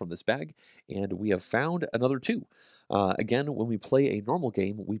shard from this bag, and we have found another 2. Again, when we play a normal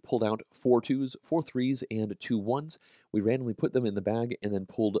game, we pulled out 4 2s, 4 3s, and 2 1s. We randomly put them in the bag and then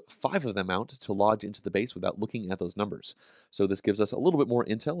pulled 5 of them out to lodge into the base without looking at those numbers. So this gives us a little bit more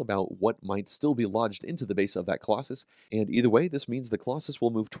intel about what might still be lodged into the base of that Colossus, and either way, this means the Colossus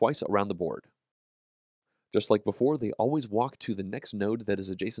will move twice around the board. Just like before, they always walk to the next node that is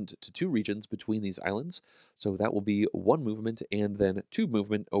adjacent to 2 regions between these islands, so that will be 1 movement and then 2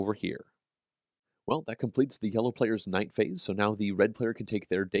 movement over here. Well, that completes the yellow player's night phase, so now the red player can take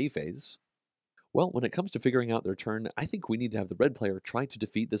their day phase. Well, when it comes to figuring out their turn, I think we need to have the red player try to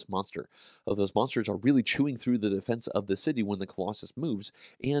defeat this monster. Those monsters are really chewing through the defense of the city when the Colossus moves,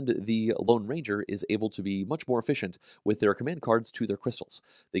 and the Lone Ranger is able to be much more efficient with their command cards to their crystals.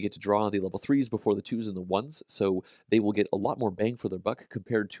 They get to draw the level 3s before the 2s and the 1s, so they will get a lot more bang for their buck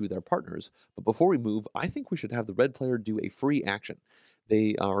compared to their partners. But before we move, I think we should have the red player do a free action.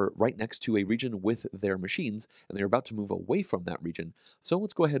 They are right next to a region with their machines, and they're about to move away from that region. So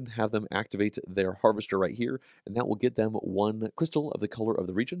let's go ahead and have them activate their harvester right here, and that will get them 1 crystal of the color of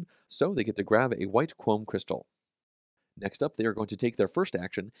the region, so they get to grab a white chrome crystal. Next up, they are going to take their first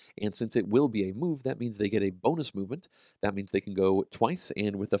action, and since it will be a move, that means they get a bonus movement. That means they can go twice,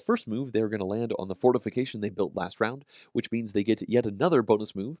 and with the first move, they're going to land on the fortification they built last round, which means they get yet another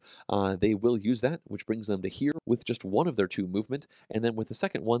bonus move. They will use that, which brings them to here with just 1 of their 2 movement, and then with the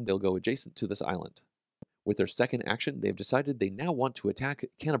second one, they'll go adjacent to this island. With their second action, they've decided they now want to attack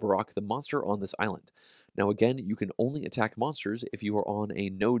Cannabarok, the monster on this island. Now again, you can only attack monsters if you are on a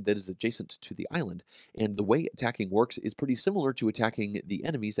node that is adjacent to the island, and the way attacking works is pretty similar to attacking the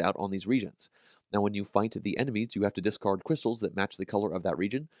enemies out on these regions. Now when you fight the enemies, you have to discard crystals that match the color of that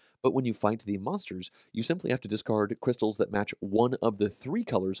region, but when you fight the monsters, you simply have to discard crystals that match 1 of the 3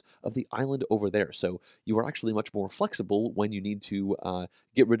 colors of the island over there. So you are actually much more flexible when you need to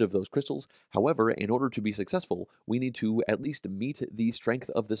get rid of those crystals. However, in order to be successful, we need to at least meet the strength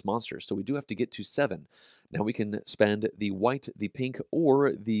of this monster. So we do have to get to 7. Now we can spend the white, the pink,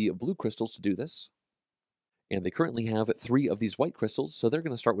 or the blue crystals to do this. And they currently have 3 of these white crystals, so they're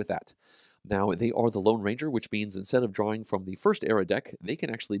going to start with that. Now, they are the Lone Ranger, which means instead of drawing from the first era deck, they can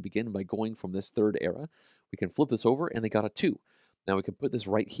actually begin by going from this 3rd era. We can flip this over, and they got a 2. Now we can put this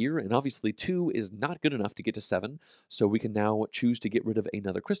right here, and obviously 2 is not good enough to get to 7, so we can now choose to get rid of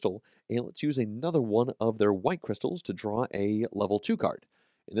another crystal, and let's use another one of their white crystals to draw a level 2 card.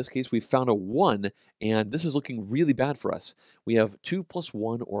 In this case, we found a 1, and this is looking really bad for us. We have 2 plus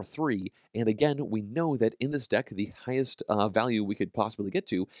 1 or 3, and again, we know that in this deck, the highest value we could possibly get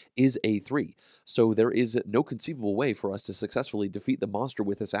to is a 3. So there is no conceivable way for us to successfully defeat the monster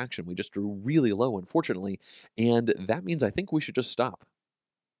with this action. We just drew really low, unfortunately, and that means I think we should just stop.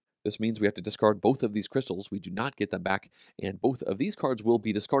 This means we have to discard both of these crystals. We do not get them back, and both of these cards will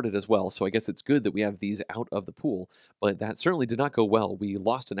be discarded as well, so I guess it's good that we have these out of the pool, but that certainly did not go well. We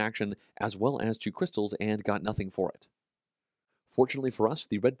lost an action as well as 2 crystals and got nothing for it. Fortunately for us,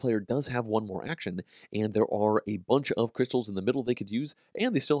 the red player does have 1 more action, and there are a bunch of crystals in the middle they could use,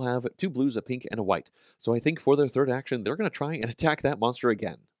 and they still have 2 blues, a pink, and a white. So I think for their 3rd action, they're going to try and attack that monster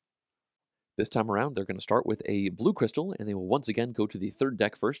again. This time around, they're going to start with a blue crystal, and they will once again go to the 3rd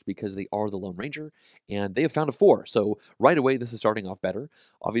deck first because they are the Lone Ranger, and they have found a 4. So right away, this is starting off better.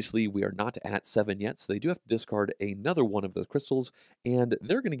 Obviously, we are not at 7 yet, so they do have to discard another one of those crystals, and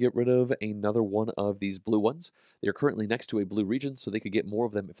they're going to get rid of another one of these blue ones. They're currently next to a blue region, so they could get more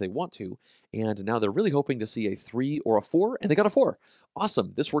of them if they want to, and now they're really hoping to see a 3 or a 4, and they got a 4.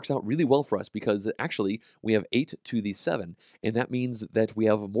 Awesome. This works out really well for us because actually we have 8 to the 7, and that means that we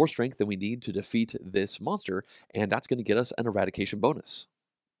have more strength than we need to defeat this monster, and that's going to get us an eradication bonus.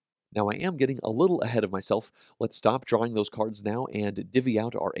 Now I am getting a little ahead of myself. Let's stop drawing those cards now and divvy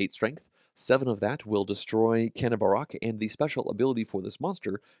out our 8 strength. 7 of that will destroy Canabarak, and the special ability for this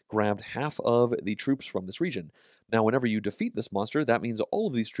monster grabbed half of the troops from this region. Now whenever you defeat this monster, that means all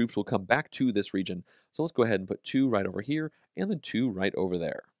of these troops will come back to this region. So let's go ahead and put 2 right over here, and then 2 right over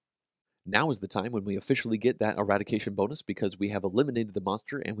there. Now is the time when we officially get that eradication bonus because we have eliminated the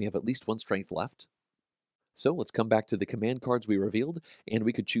monster and we have at least 1 strength left. So let's come back to the command cards we revealed, and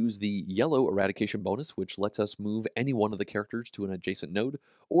we could choose the yellow eradication bonus, which lets us move any one of the characters to an adjacent node,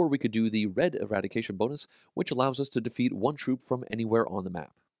 or we could do the red eradication bonus, which allows us to defeat 1 troop from anywhere on the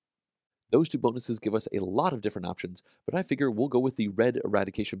map. Those 2 bonuses give us a lot of different options, but I figure we'll go with the red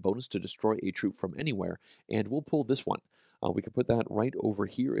eradication bonus to destroy a troop from anywhere, and we'll pull this one. We could put that right over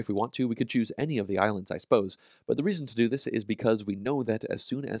here if we want to. We could choose any of the islands, I suppose, but the reason to do this is because we know that as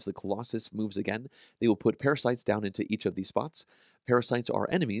soon as the colossus moves again, they will put parasites down into each of these spots. Parasites are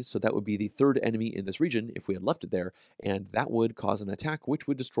enemies, so that would be the 3rd enemy in this region if we had left it there, and that would cause an attack which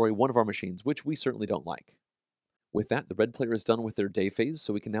would destroy one of our machines, which we certainly don't like. With that, the red player is done with their day phase,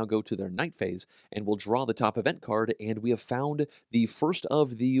 so we can now go to their night phase, and we'll draw the top event card, and we have found the first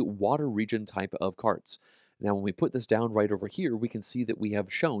of the water region type of cards. Now, when we put this down right over here, we can see that we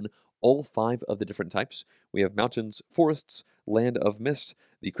have shown all 5 of the different types. We have mountains, forests, land of mist,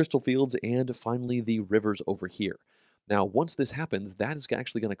 the crystal fields, and finally the rivers over here. Now, once this happens, that is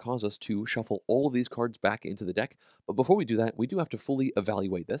actually going to cause us to shuffle all of these cards back into the deck. But before we do that, we do have to fully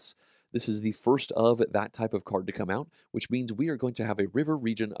evaluate this. This is the first of that type of card to come out, which means we are going to have a river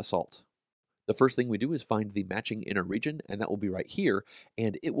region assault. The first thing we do is find the matching inner region, and that will be right here,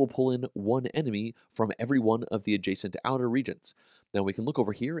 and it will pull in 1 enemy from every one of the adjacent outer regions. Now we can look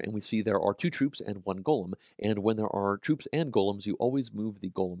over here and we see there are 2 troops and 1 golem, and when there are troops and golems, you always move the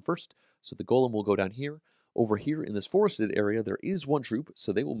golem first. So the golem will go down here. Over here in this forested area, there is 1 troop,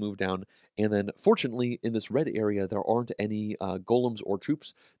 so they will move down. And then, fortunately, in this red area, there aren't any golems or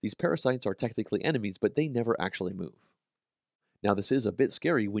troops. These parasites are technically enemies, but they never actually move. Now, this is a bit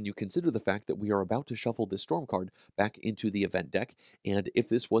scary when you consider the fact that we are about to shuffle this storm card back into the event deck, and if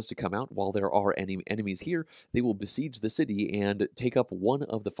this was to come out while there are any enemies here, they will besiege the city and take up 1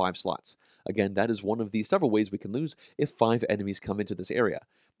 of the 5 slots. Again, that is one of the several ways we can lose if 5 enemies come into this area.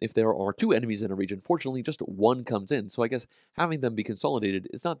 If there are 2 enemies in a region, fortunately just 1 comes in, so I guess having them be consolidated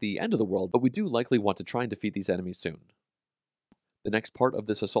is not the end of the world, but we do likely want to try and defeat these enemies soon. The next part of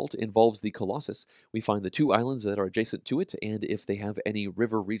this assault involves the colossus. We find the 2 islands that are adjacent to it, and if they have any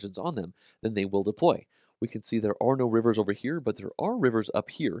river regions on them, then they will deploy. We can see there are no rivers over here, but there are rivers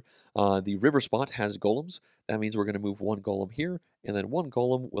up here. The river spot has golems. That means we're going to move 1 golem here, and then 1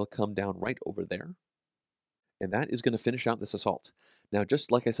 golem will come down right over there. And that is going to finish out this assault. Now,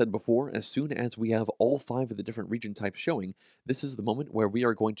 just like I said before, as soon as we have all 5 of the different region types showing, this is the moment where we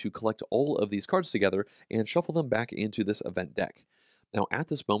are going to collect all of these cards together and shuffle them back into this event deck. Now, at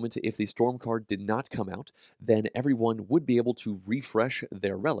this moment, if the Storm card did not come out, then everyone would be able to refresh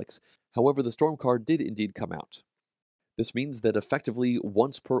their relics. However, the Storm card did indeed come out. This means that effectively,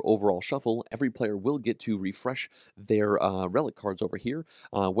 once per overall shuffle, every player will get to refresh their relic cards over here,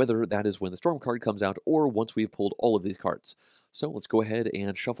 whether that is when the Storm card comes out or once we've pulled all of these cards. So let's go ahead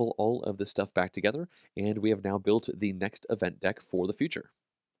and shuffle all of this stuff back together, and we have now built the next event deck for the future.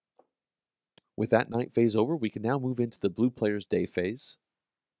 With that night phase over, we can now move into the blue player's day phase.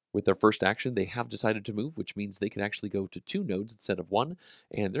 With their first action, they have decided to move, which means they can actually go to 2 nodes instead of 1,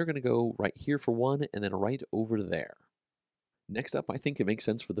 and they're going to go right here for 1, and then right over there. Next up, I think it makes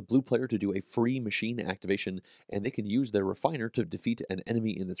sense for the blue player to do a free machine activation, and they can use their refiner to defeat an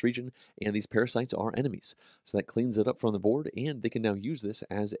enemy in this region, and these parasites are enemies. So that cleans it up from the board, and they can now use this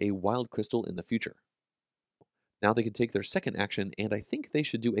as a wild crystal in the future. Now they can take their second action, and I think they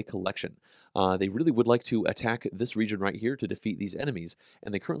should do a collection. They really would like to attack this region right here to defeat these enemies,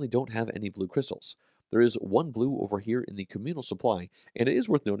 and they currently don't have any blue crystals. There is 1 blue over here in the communal supply, and it is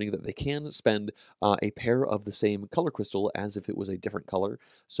worth noting that they can spend a pair of the same color crystal as if it was a different color.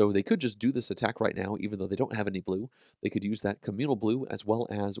 So they could just do this attack right now, even though they don't have any blue. They could use that communal blue as well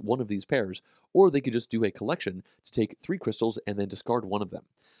as 1 of these pairs, or they could just do a collection to take 3 crystals and then discard 1 of them.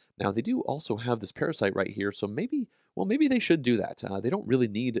 Now, they do also have this parasite right here, so maybe they should do that. They don't really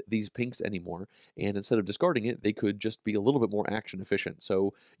need these pinks anymore, and instead of discarding it, they could just be a little bit more action efficient.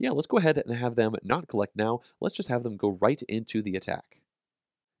 So, yeah, let's go ahead and have them not collect now. Let's just have them go right into the attack.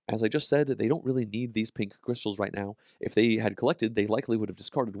 As I just said, they don't really need these pink crystals right now. If they had collected, they likely would have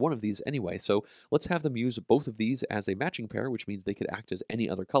discarded one of these anyway, so let's have them use both of these as a matching pair, which means they could act as any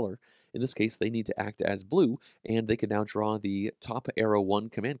other color. In this case, they need to act as blue, and they can now draw the top arrow 1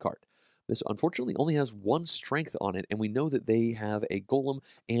 command card. This unfortunately only has 1 strength on it, and we know that they have a golem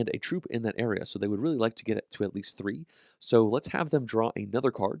and a troop in that area, so they would really like to get it to at least 3. So let's have them draw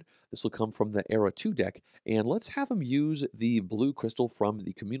another card. This will come from the Era 2 deck, and let's have them use the blue crystal from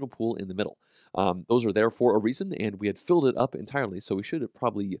the communal pool in the middle. Those are there for a reason, and we had filled it up entirely, so we should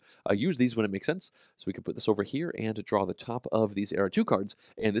probably use these when it makes sense. So we can put this over here and draw the top of these Era 2 cards,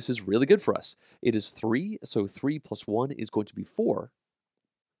 and this is really good for us. It is 3, so 3 plus 1 is going to be 4,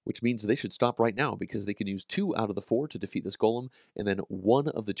 which means they should stop right now because they can use 2 out of the 4 to defeat this golem, and then 1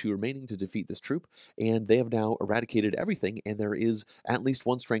 of the 2 remaining to defeat this troop, and they have now eradicated everything, and there is at least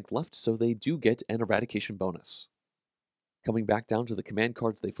 1 strength left, so they do get an eradication bonus. Coming back down to the command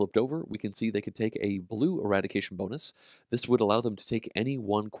cards they flipped over, we can see they could take a blue eradication bonus. This would allow them to take any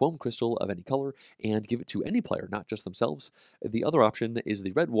 1 Quome crystal of any color and give it to any player, not just themselves. The other option is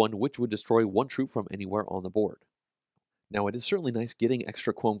the red one, which would destroy 1 troop from anywhere on the board. Now, it is certainly nice getting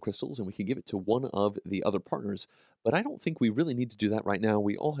extra Quome crystals, and we can give it to one of the other partners, but I don't think we really need to do that right now.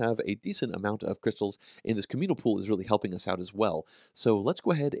 We all have a decent amount of crystals, and this communal pool is really helping us out as well. So let's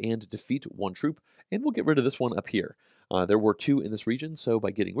go ahead and defeat 1 troop, and we'll get rid of this one up here. There were 2 in this region, so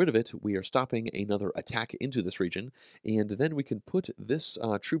by getting rid of it, we are stopping another attack into this region, and then we can put this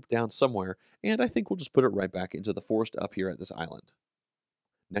troop down somewhere, and I think we'll just put it right back into the forest up here at this island.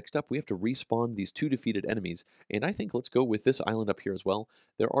 Next up, we have to respawn these 2 defeated enemies, and I think let's go with this island up here as well.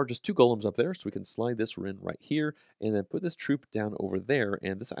 There are just 2 golems up there, so we can slide this in right here, and then put this troop down over there,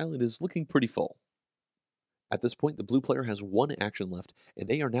 and this island is looking pretty full. At this point, the blue player has 1 action left, and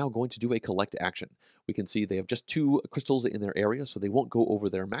they are now going to do a collect action. We can see they have just 2 crystals in their area, so they won't go over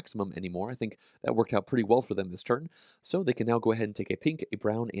their maximum anymore. I think that worked out pretty well for them this turn. So they can now go ahead and take a pink, a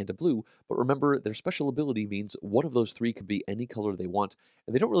brown, and a blue, but remember, their special ability means one of those 3 can be any color they want,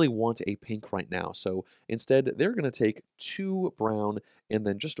 and they don't really want a pink right now, so instead, they're going to take 2 brown and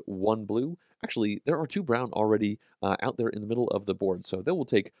then just 1 blue. Actually, there are 2 brown already out there in the middle of the board, so they will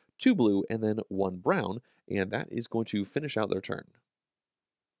take 2 blue and then 1 brown, and that is going to finish out their turn.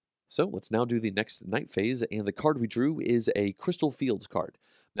 So let's now do the next night phase, and the card we drew is a Crystal Fields card.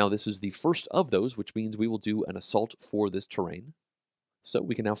 Now this is the first of those, which means we will do an assault for this terrain. So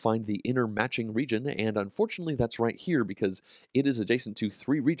we can now find the inner matching region, and unfortunately that's right here because it is adjacent to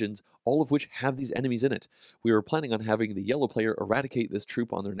 3 regions, all of which have these enemies in it. We were planning on having the yellow player eradicate this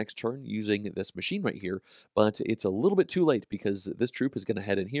troop on their next turn using this machine right here, but it's a little bit too late because this troop is going to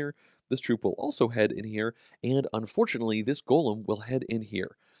head in here, this troop will also head in here, and unfortunately this golem will head in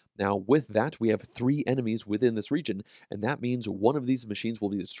here. Now, with that, we have 3 enemies within this region, and that means one of these machines will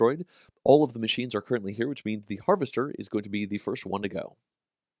be destroyed. All of the machines are currently here, which means the Harvester is going to be the first one to go.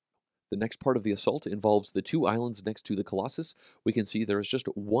 The next part of the assault involves the 2 islands next to the Colossus. We can see there is just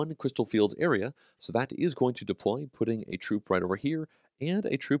 1 Crystal Fields area, so that is going to deploy, putting a troop right over here and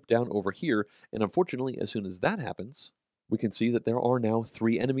a troop down over here, and unfortunately, as soon as that happens, we can see that there are now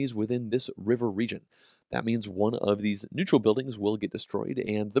 3 enemies within this river region. That means one of these neutral buildings will get destroyed,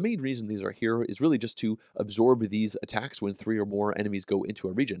 and the main reason these are here is really just to absorb these attacks when 3 or more enemies go into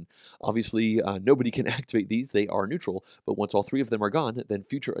a region. Obviously, nobody can activate these, they are neutral, but once all 3 of them are gone, then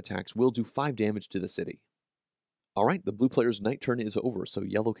future attacks will do 5 damage to the city. Alright, the blue player's night turn is over, so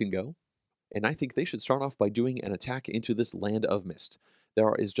yellow can go. And I think they should start off by doing an attack into this land of mist.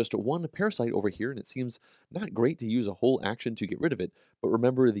 There is just 1 parasite over here, and it seems not great to use a whole action to get rid of it, but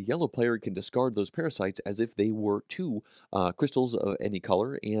remember the yellow player can discard those parasites as if they were 2 crystals of any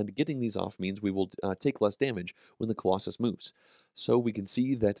color, and getting these off means we will take less damage when the Colossus moves. So we can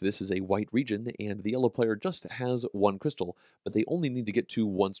see that this is a white region, and the yellow player just has 1 crystal, but they only need to get to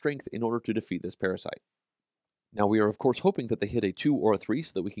 1 strength in order to defeat this parasite. Now, we are, of course, hoping that they hit a 2 or a 3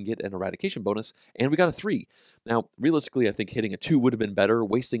 so that we can get an eradication bonus, and we got a 3. Now, realistically, I think hitting a 2 would have been better.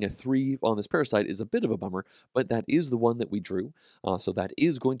 Wasting a 3 on this parasite is a bit of a bummer, but that is the one that we drew, so that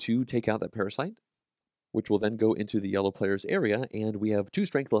is going to take out that parasite, which will then go into the yellow player's area, and we have 2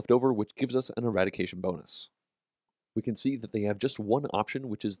 strength left over, which gives us an eradication bonus. We can see that they have just 1 option,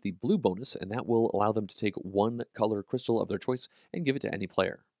 which is the blue bonus, and that will allow them to take 1 color crystal of their choice and give it to any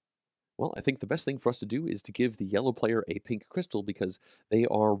player. Well, I think the best thing for us to do is to give the yellow player a pink crystal because they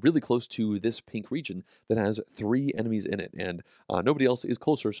are really close to this pink region that has 3 enemies in it, and nobody else is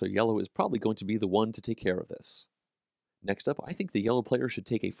closer, so yellow is probably going to be the one to take care of this. Next up, I think the yellow player should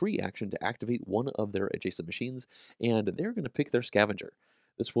take a free action to activate one of their adjacent machines, and they're going to pick their scavenger.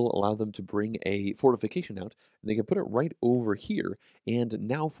 This will allow them to bring a fortification out, and they can put it right over here. And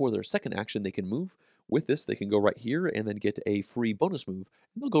now for their second action, they can move. With this, they can go right here and then get a free bonus move,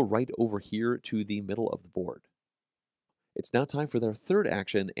 and they'll go right over here to the middle of the board. It's now time for their third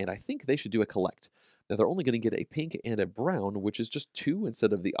action, and I think they should do a collect. Now, they're only going to get a pink and a brown, which is just 2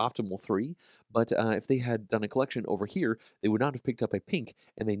 instead of the optimal 3, but if they had done a collection over here, they would not have picked up a pink,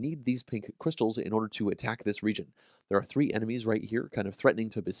 and they need these pink crystals in order to attack this region. There are 3 enemies right here, kind of threatening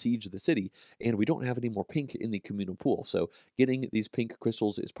to besiege the city, and we don't have any more pink in the communal pool, so getting these pink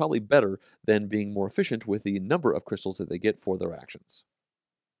crystals is probably better than being more efficient with the number of crystals that they get for their actions.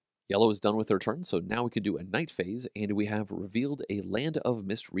 Yellow is done with their turn, so now we can do a night phase, and we have revealed a Land of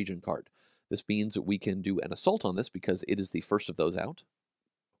Mist region card. This means we can do an assault on this because it is the first of those out,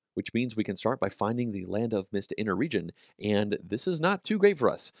 which means we can start by finding the Land of Mist inner region, and this is not too great for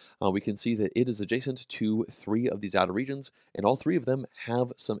us. We can see that it is adjacent to 3 of these outer regions, and all 3 of them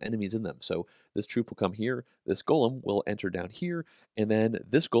have some enemies in them. So this troop will come here, this golem will enter down here, and then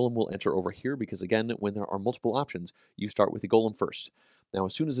this golem will enter over here because, again, when there are multiple options, you start with the golem first. Now,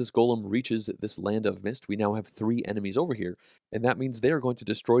 as soon as this golem reaches this Land of Mist, we now have 3 enemies over here, and that means they are going to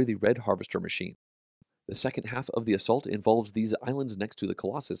destroy the red harvester machine. The second half of the assault involves these islands next to the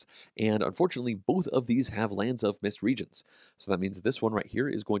colossus, and unfortunately both of these have Lands of Mist regions. So that means this one right here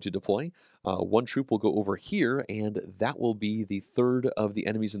is going to deploy. One troop will go over here, and that will be the third of the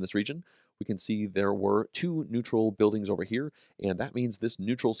enemies in this region. We can see there were 2 neutral buildings over here, and that means this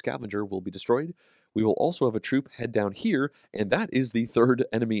neutral scavenger will be destroyed. We will also have a troop head down here, and that is the third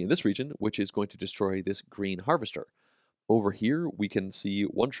enemy in this region, which is going to destroy this green harvester. Over here, we can see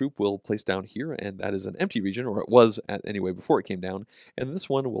one troop will place down here, and that is an empty region, or it was at anyway before it came down. And this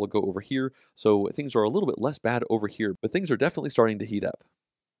one will go over here, so things are a little bit less bad over here, but things are definitely starting to heat up.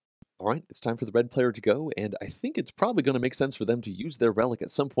 All right, it's time for the red player to go, and I think it's probably going to make sense for them to use their relic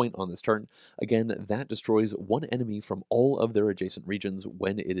at some point on this turn. Again, that destroys 1 enemy from all of their adjacent regions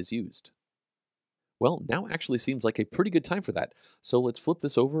when it is used. Well, now actually seems like a pretty good time for that. So let's flip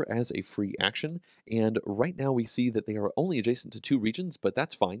this over as a free action. And right now we see that they are only adjacent to 2 regions, but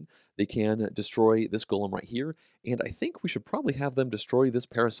that's fine. They can destroy this golem right here. And I think we should probably have them destroy this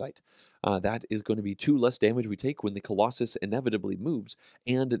parasite. That is going to be 2 less damage we take when the colossus inevitably moves.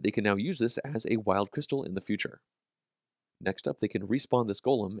 And they can now use this as a wild crystal in the future. Next up, they can respawn this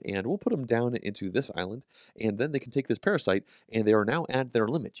golem, and we'll put them down into this island, and then they can take this parasite, and they are now at their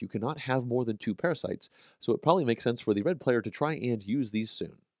limit. You cannot have more than 2 parasites, so it probably makes sense for the red player to try and use these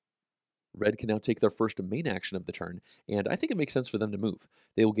soon. Red can now take their first main action of the turn, and I think it makes sense for them to move.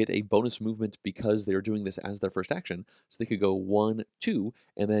 They will get a bonus movement because they are doing this as their first action, so they could go 1, 2,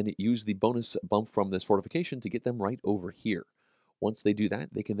 and then use the bonus bump from this fortification to get them right over here. Once they do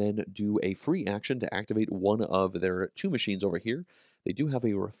that, they can then do a free action to activate one of their 2 machines over here. They do have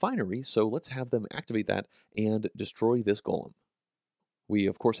a refinery, so let's have them activate that and destroy this golem. We,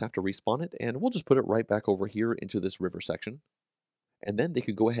 of course, have to respawn it, and we'll just put it right back over here into this river section. And then they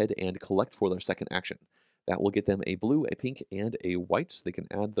could go ahead and collect for their second action. That will get them a blue, a pink, and a white, so they can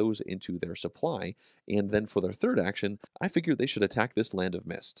add those into their supply. And then for their third action, I figure they should attack this Land of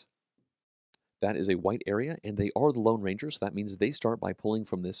Mist. That is a white area, and they are the Lone Rangers, so that means they start by pulling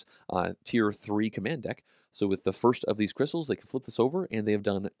from this Tier 3 command deck. So with the first of these crystals, they can flip this over, and they have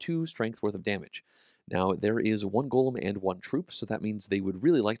done 2 strength worth of damage. Now, there is 1 golem and 1 troop, so that means they would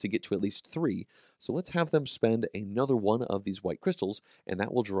really like to get to at least 3. So let's have them spend another one of these white crystals, and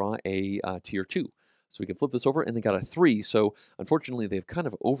that will draw a Tier 2. So we can flip this over, and they got a 3, so unfortunately they've kind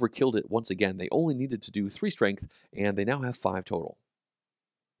of overkilled it once again. They only needed to do 3 strength, and they now have 5 total.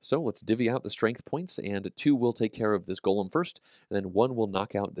 So let's divvy out the strength points, and 2 will take care of this golem first, and then 1 will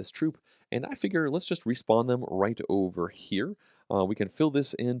knock out this troop. And I figure let's just respawn them right over here. We can fill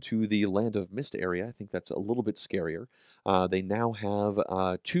this into the Land of Mist area. I think that's a little bit scarier. They now have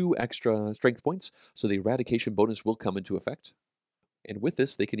 2 extra strength points, so the eradication bonus will come into effect. And with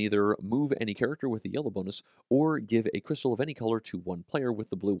this, they can either move any character with the yellow bonus, or give a crystal of any color to 1 player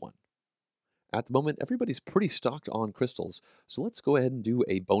with the blue one. At the moment, everybody's pretty stocked on crystals, so let's go ahead and do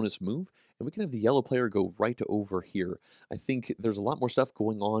a bonus move, and we can have the yellow player go right over here. I think there's a lot more stuff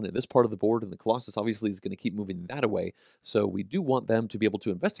going on in this part of the board, and the Colossus obviously is going to keep moving that away, so we do want them to be able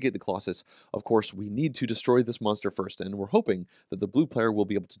to investigate the Colossus. Of course, we need to destroy this monster first, and we're hoping that the blue player will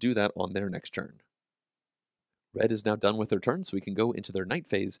be able to do that on their next turn. Red is now done with their turn, so we can go into their night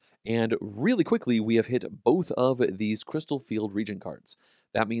phase, and really quickly we have hit both of these Crystal Field region cards.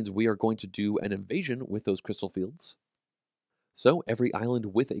 That means we are going to do an invasion with those crystal fields. So every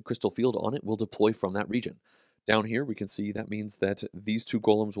island with a crystal field on it will deploy from that region. Down here we can see that means that these 2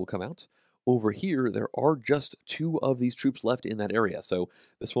 golems will come out. Over here, there are just 2 of these troops left in that area, so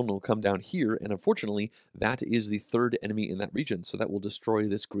this one will come down here, and unfortunately, that is the 3rd enemy in that region, so that will destroy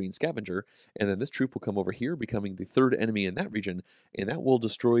this green scavenger, and then this troop will come over here, becoming the 3rd enemy in that region, and that will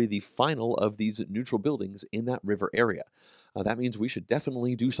destroy the final of these neutral buildings in that river area. That means we should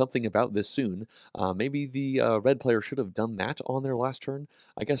definitely do something about this soon. Maybe the red player should have done that on their last turn.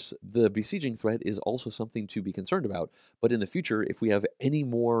 I guess the besieging threat is also something to be concerned about, but in the future, if we have any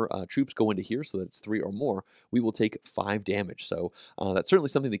more troops go into here, so that it's 3 or more, we will take 5 damage. So that's certainly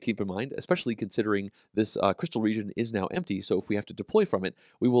something to keep in mind, especially considering this crystal region is now empty, so if we have to deploy from it,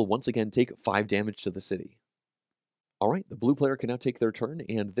 we will once again take 5 damage to the city. Alright, the blue player can now take their turn,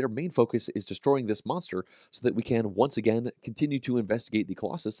 and their main focus is destroying this monster so that we can once again continue to investigate the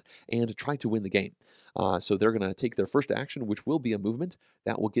colossus and try to win the game. So they're going to take their first action, which will be a movement.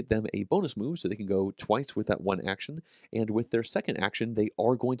 That will get them a bonus move, so they can go twice with that one action. And with their second action, they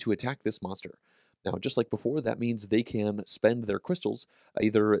are going to attack this monster. Now, just like before, that means they can spend their crystals,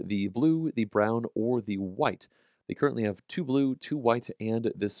 either the blue, the brown, or the white. They currently have 2 blue, 2 white,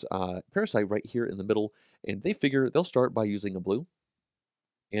 and this parasite right here in the middle, and they figure they'll start by using a blue.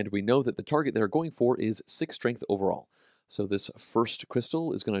 And we know that the target they're going for is 6 strength overall. So this first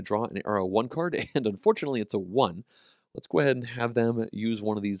crystal is going to draw an arrow 1 card, and unfortunately it's a 1. Let's go ahead and have them use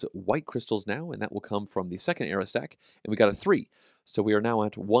one of these white crystals now, and that will come from the second arrow stack, and we got a 3. So we are now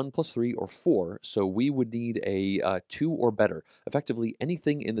at 1 plus 3 or 4, so we would need a 2 or better. Effectively,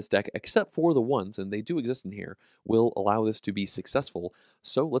 anything in this deck, except for the 1s, and they do exist in here, will allow this to be successful.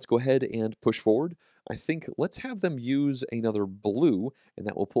 So let's go ahead and push forward. I think let's have them use another blue, and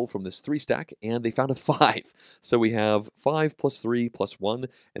that will pull from this 3 stack, and they found a 5. So we have 5 plus 3 plus 1,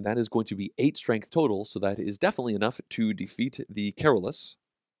 and that is going to be 8 strength total, so that is definitely enough to defeat the Carolus.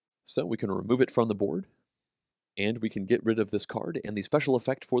 So we can remove it from the board. And we can get rid of this card, and the special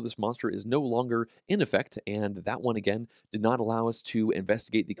effect for this monster is no longer in effect, and that one again did not allow us to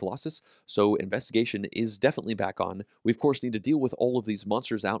investigate the Colossus, so investigation is definitely back on. We of course need to deal with all of these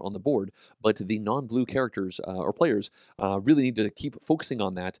monsters out on the board, but the non-blue characters or players really need to keep focusing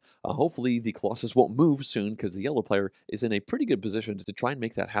on that. Hopefully the Colossus won't move soon, because the yellow player is in a pretty good position to try and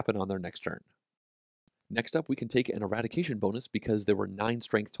make that happen on their next turn. Next up, we can take an eradication bonus because there were 9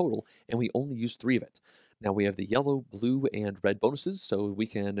 strength total, and we only used 3 of it. Now we have the yellow, blue, and red bonuses, so we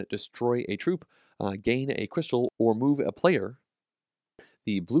can destroy a troop, gain a crystal, or move a player.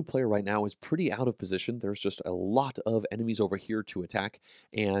 The blue player right now is pretty out of position. There's just a lot of enemies over here to attack,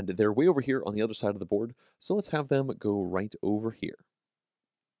 and they're way over here on the other side of the board, so let's have them go right over here.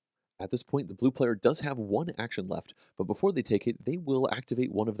 At this point, the blue player does have 1 action left, but before they take it, they will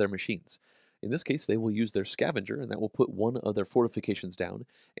activate one of their machines. In this case, they will use their scavenger, and that will put one of their fortifications down,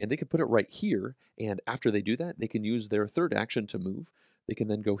 and they can put it right here, and after they do that, they can use their third action to move. They can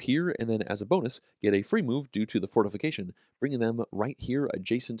then go here, and then as a bonus, get a free move due to the fortification, bringing them right here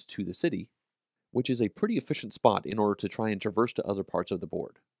adjacent to the city, which is a pretty efficient spot in order to try and traverse to other parts of the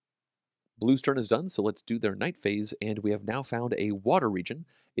board. Blue's turn is done, so let's do their night phase, and we have now found a water region.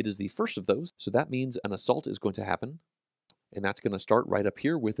 It is the first of those, so that means an assault is going to happen. And that's going to start right up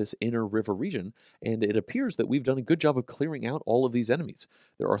here with this inner river region, and it appears that we've done a good job of clearing out all of these enemies.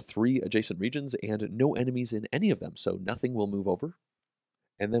 There are 3 adjacent regions and no enemies in any of them, so nothing will move over.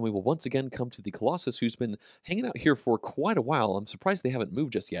 And then we will once again come to the Colossus, who's been hanging out here for quite a while. I'm surprised they haven't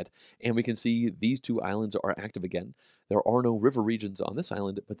moved just yet. And we can see these 2 islands are active again. There are no river regions on this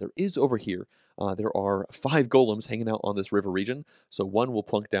island, but there is over here. There are 5 golems hanging out on this river region. So 1 will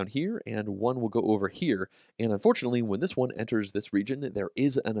plunk down here, and 1 will go over here. And unfortunately, when this one enters this region, there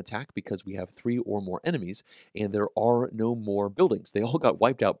is an attack because we have 3 or more enemies, and there are no more buildings. They all got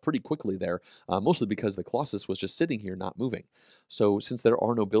wiped out pretty quickly there, mostly because the Colossus was just sitting here not moving. So since there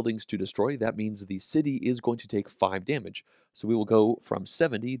are no buildings to destroy, that means the city is going to take 5 damage. So we will go from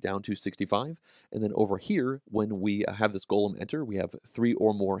 70 down to 65, and then over here, when we have this golem enter, we have 3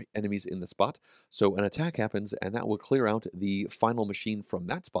 or more enemies in the spot. So an attack happens, and that will clear out the final machine from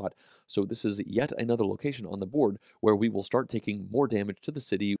that spot. So this is yet another location on the board where we will start taking more damage to the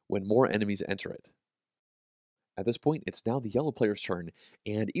city when more enemies enter it. At this point, it's now the yellow player's turn,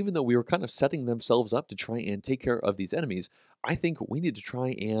 and even though we were kind of setting themselves up to try and take care of these enemies, I think we need to try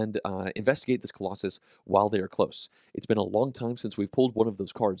and investigate this Colossus while they are close. It's been a long time since we've pulled one of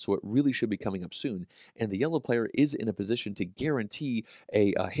those cards, so it really should be coming up soon, and the yellow player is in a position to guarantee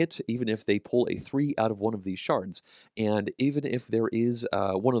a hit even if they pull a 3 out of one of these shards, and even if there is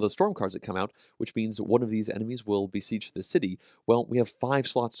one of the storm cards that come out, which means one of these enemies will besiege the city, well, we have 5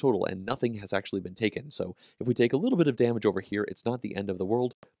 slots total, and nothing has actually been taken, so if we take a little bit of damage over here, it's not the end of the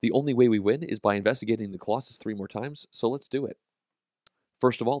world. The only way we win is by investigating the Colossus 3 more times, so let's do it.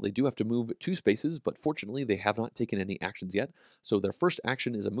 First of all, they do have to move 2 spaces, but fortunately they have not taken any actions yet. So their first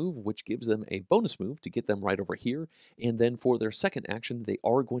action is a move, which gives them a bonus move to get them right over here. And then for their second action, they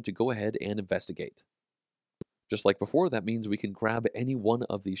are going to go ahead and investigate. Just like before, that means we can grab any one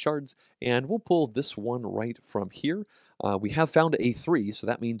of these shards, and we'll pull this one right from here. We have found a 3, so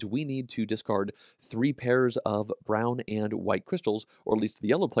that means we need to discard 3 pairs of brown and white crystals, or at least the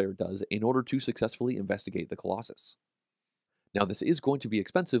yellow player does, in order to successfully investigate the colossus. Now, this is going to be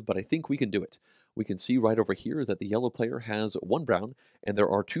expensive, but I think we can do it. We can see right over here that the yellow player has 1 brown, and there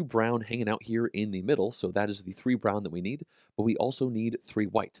are 2 brown hanging out here in the middle, so that is the 3 brown that we need, but we also need 3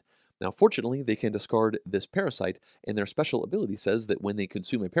 white. Now, fortunately, they can discard this parasite, and their special ability says that when they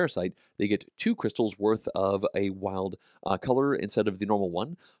consume a parasite, they get 2 crystals worth of a wild color instead of the normal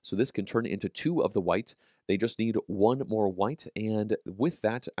 1, so this can turn into 2 of the white. They just need 1 more white, and with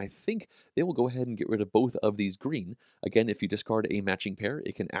that, I think they will go ahead and get rid of both of these green. Again, if you discard a matching pair,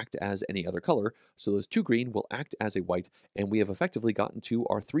 it can act as any other color, so those 2 green will act as a white, and we have effectively gotten to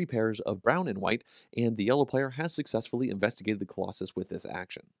our 3 pairs of brown and white, and the yellow player has successfully investigated the colossus with this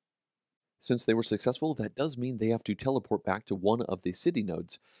action. Since they were successful, that does mean they have to teleport back to one of the city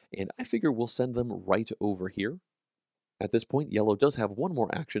nodes, and I figure we'll send them right over here. At this point, yellow does have 1 more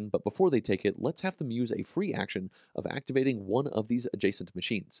action, but before they take it, let's have them use a free action of activating one of these adjacent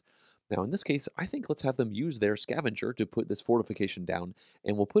machines. Now, in this case, I think let's have them use their scavenger to put this fortification down,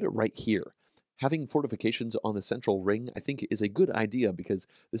 and we'll put it right here. Having fortifications on the central ring, I think, is a good idea because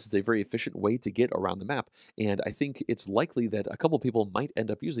this is a very efficient way to get around the map, and I think it's likely that a couple people might end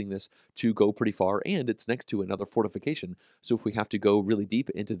up using this to go pretty far, and it's next to another fortification, so if we have to go really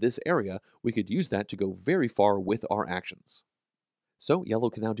deep into this area, we could use that to go very far with our actions. So yellow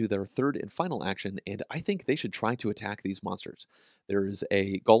can now do their third and final action, and I think they should try to attack these monsters. There is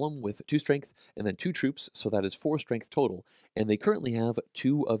a golem with 2 strength, and then 2 troops, so that is 4 strength total, and they currently have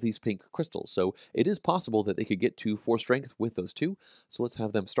 2 of these pink crystals, so it is possible that they could get to 4 strength with those 2, so let's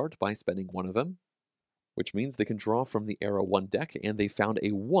have them start by spending 1 of them, which means they can draw from the Era 1 deck, and they found a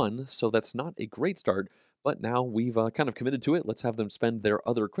 1, so that's not a great start, but now we've kind of committed to it. Let's have them spend their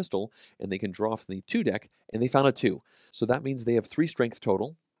other crystal, and they can draw from the 2 deck, and they found a 2. So that means they have 3 strength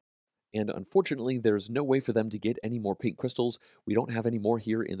total, and unfortunately, there's no way for them to get any more pink crystals. We don't have any more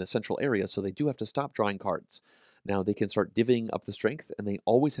here in the central area, so they do have to stop drawing cards. Now, they can start divvying up the strength, and they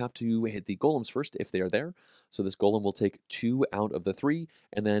always have to hit the golems first if they are there. So this golem will take 2 out of the 3,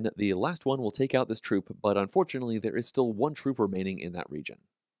 and then the last one will take out this troop, but unfortunately, there is still 1 troop remaining in that region.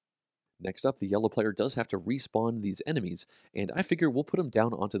 Next up, the yellow player does have to respawn these enemies, and I figure we'll put them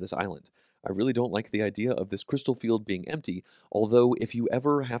down onto this island. I really don't like the idea of this crystal field being empty, although if you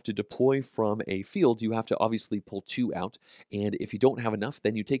ever have to deploy from a field, you have to obviously pull 2 out, and if you don't have enough,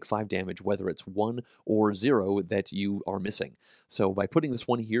 then you take 5 damage, whether it's 1 or 0 that you are missing. So by putting this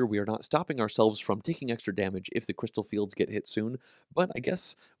one here, we are not stopping ourselves from taking extra damage if the crystal fields get hit soon, but I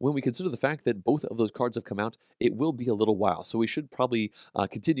guess when we consider the fact that both of those cards have come out, it will be a little while, so we should probably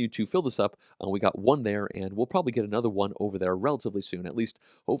continue to fill this up. We got 1 there, and we'll probably get another 1 over there relatively soon, at least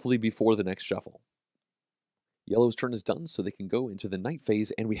hopefully before the next shuffle. Yellow's turn is done, so they can go into the night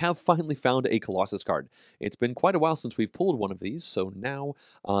phase, and we have finally found a Colossus card. It's been quite a while since we've pulled one of these, so now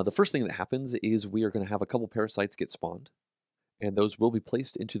the first thing that happens is we are going to have a couple parasites get spawned, and those will be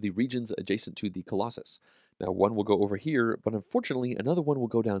placed into the regions adjacent to the Colossus. Now, one will go over here, but unfortunately, another one will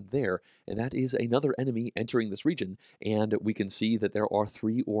go down there, and that is another enemy entering this region, and we can see that there are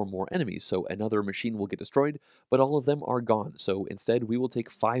 3 or more enemies, so another machine will get destroyed, but all of them are gone, so instead we will take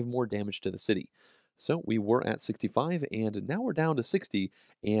 5 more damage to the city. So we were at 65, and now we're down to 60,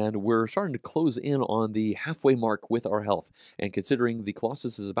 and we're starting to close in on the halfway mark with our health, and considering the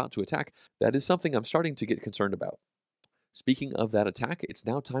Colossus is about to attack, that is something I'm starting to get concerned about. Speaking of that attack, it's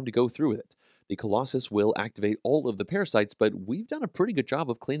now time to go through with it. The Colossus will activate all of the parasites, but we've done a pretty good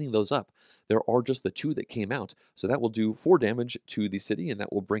job of cleaning those up. There are just the 2 that came out, so that will do 4 damage to the city, and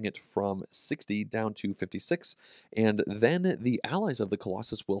that will bring it from 60 down to 56. And then the allies of the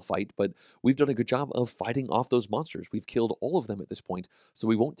Colossus will fight, but we've done a good job of fighting off those monsters. We've killed all of them at this point, so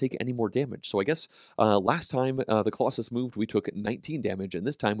we won't take any more damage. So I guess last time the Colossus moved, we took 19 damage, and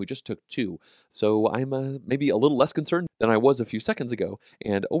this time we just took 2. So I'm maybe a little less concerned than I was a few seconds ago,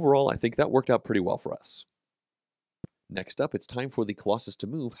 and overall I think that worked out pretty well for us. Next up, it's time for the Colossus to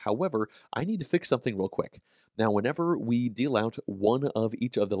move. However, I need to fix something real quick. Now, whenever we deal out one of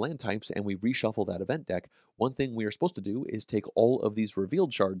each of the land types and we reshuffle that event deck, one thing we are supposed to do is take all of these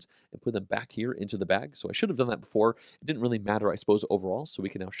revealed shards and put them back here into the bag. So I should have done that before. It didn't really matter, I suppose, overall. So we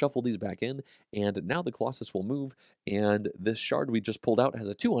can now shuffle these back in, and now the colossus will move, and this shard we just pulled out has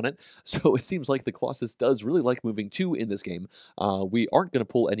a 2 on it. So it seems like the colossus does really like moving 2 in this game. We aren't going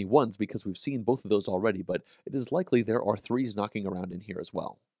to pull any 1s because we've seen both of those already, but it is likely there are 3s knocking around in here as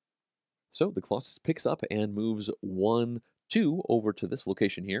well. So the colossus picks up and moves 1, 2 over to this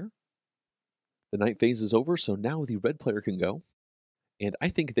location here. The night phase is over, so now the red player can go. And I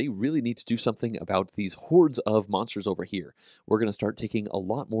think they really need to do something about these hordes of monsters over here. We're going to start taking a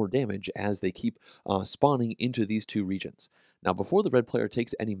lot more damage as they keep spawning into these two regions. Now, before the red player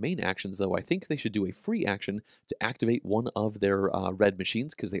takes any main actions, though, I think they should do a free action to activate one of their red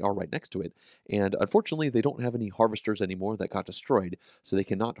machines, because they are right next to it. And unfortunately, they don't have any harvesters anymore that got destroyed, so they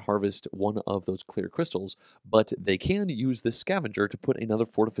cannot harvest one of those clear crystals, but they can use this scavenger to put another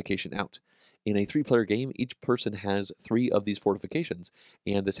fortification out. In a 3-player game, each person has 3 of these fortifications,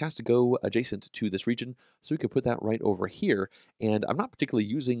 and this has to go adjacent to this region, so we could put that right over here. And I'm not particularly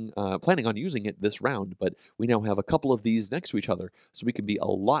planning on using it this round, but we now have a couple of these next to each other, so we can be a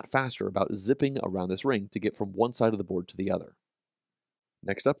lot faster about zipping around this ring to get from one side of the board to the other.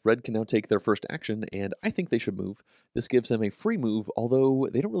 Next up, red can now take their first action, and I think they should move. This gives them a free move, although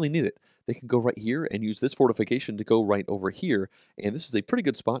they don't really need it. They can go right here and use this fortification to go right over here, and this is a pretty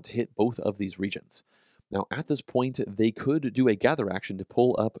good spot to hit both of these regions. Now, at this point, they could do a gather action to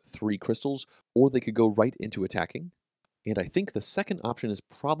pull up 3 crystals, or they could go right into attacking. And I think the second option is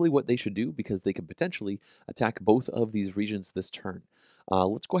probably what they should do, because they could potentially attack both of these regions this turn.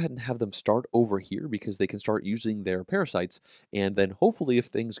 Let's go ahead and have them start over here, because they can start using their parasites, and then hopefully if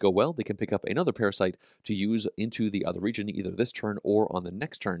things go well, they can pick up another parasite to use into the other region, either this turn or on the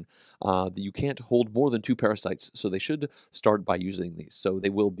next turn. You can't hold more than 2 parasites, so they should start by using these. So they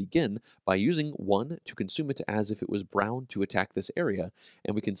will begin by using 1 to consume it as if it was brown to attack this area,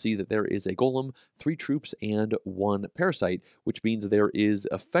 and we can see that there is a golem, 3 troops, and 1 parasite, which means there is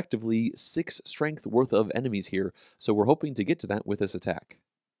effectively 6 strength worth of enemies here, so we're hoping to get to that with this attack.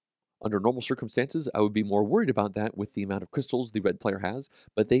 Under normal circumstances, I would be more worried about that with the amount of crystals the red player has,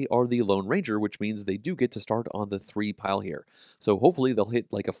 but they are the Lone Ranger, which means they do get to start on the 3 pile here. So hopefully they'll hit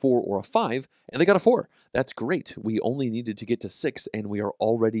like a 4 or a 5, and they got a 4. That's great. We only needed to get to 6, and we are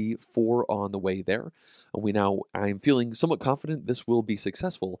already 4 on the way there. I'm feeling somewhat confident this will be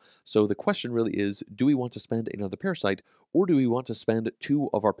successful, so the question really is, do we want to spend another parasite, or do we want to spend 2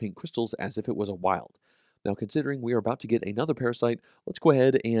 of our pink crystals as if it was a wild? Now, considering we are about to get another parasite, let's go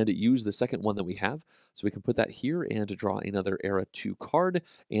ahead and use the second one that we have. So we can put that here and draw another Era 2 card.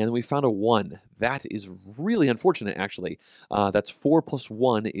 And we found a 1. That is really unfortunate, actually. That's 4 plus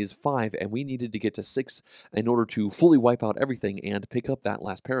 1 is 5, and we needed to get to 6 in order to fully wipe out everything and pick up that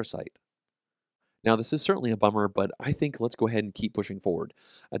last parasite. Now, this is certainly a bummer, but I think let's go ahead and keep pushing forward.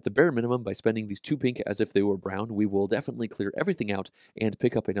 At the bare minimum, by spending these 2 pink as if they were brown, we will definitely clear everything out and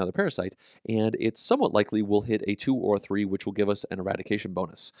pick up another parasite, and it's somewhat likely we'll hit a 2 or a 3, which will give us an eradication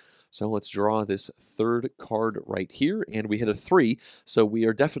bonus. So let's draw this 3rd card right here, and we hit a 3, so we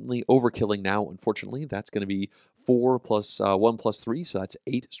are definitely overkilling now, unfortunately. That's going to be 4 plus 1 plus 3, so that's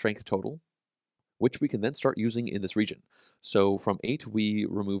 8 strength total, which we can then start using in this region. So from 8, we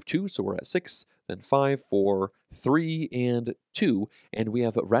remove 2, so we're at 6, then 5, 4, 3, and 2, and we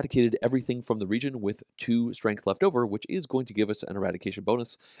have eradicated everything from the region with 2 strength left over, which is going to give us an eradication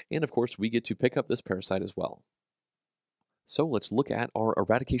bonus, and of course we get to pick up this parasite as well. So let's look at our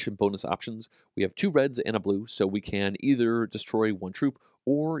eradication bonus options. We have 2 reds and a blue, so we can either destroy 1 troop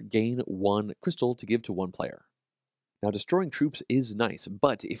or gain 1 crystal to give to 1 player. Now, destroying troops is nice,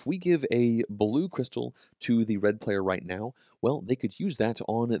 but if we give a blue crystal to the red player right now, well, they could use that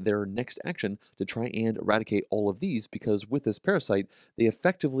on their next action to try and eradicate all of these, because with this parasite, they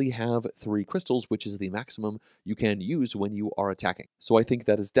effectively have 3 crystals, which is the maximum you can use when you are attacking. So I think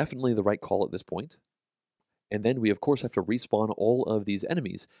that is definitely the right call at this point. And then we, of course, have to respawn all of these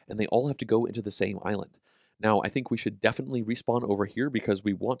enemies, and they all have to go into the same island. Now, I think we should definitely respawn over here, because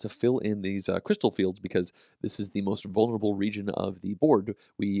we want to fill in these crystal fields, because this is the most vulnerable region of the board.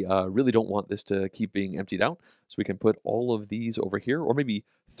 We really don't want this to keep being emptied out, so we can put all of these over here, or maybe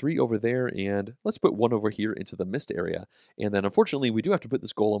 3 over there, and let's put 1 over here into the mist area. And then, unfortunately, we do have to put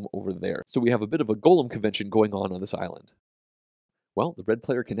this golem over there, so we have a bit of a golem convention going on this island. Well, the red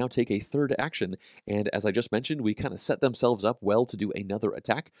player can now take a 3rd action, and as I just mentioned, we kind of set themselves up well to do another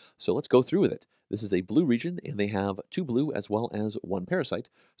attack, so let's go through with it. This is a blue region, and they have 2 blue as well as 1 parasite,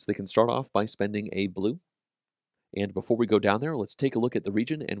 so they can start off by spending a blue. And before we go down there, let's take a look at the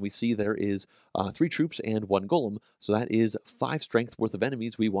region, and we see there is 3 troops and 1 golem, so that is 5 strength worth of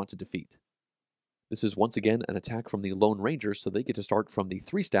enemies we want to defeat. This is once again an attack from the Lone Rangers, so they get to start from the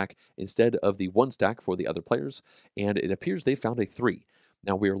 3 stack instead of the 1 stack for the other players, and it appears they found a 3.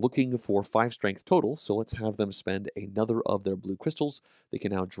 Now we are looking for 5 strength total, so let's have them spend another of their blue crystals. They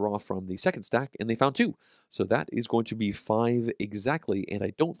can now draw from the 2nd stack, and they found 2. So that is going to be 5 exactly, and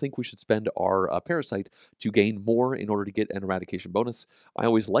I don't think we should spend our Parasite to gain more in order to get an Eradication bonus. I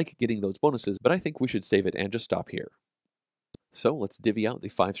always like getting those bonuses, but I think we should save it and just stop here. So let's divvy out the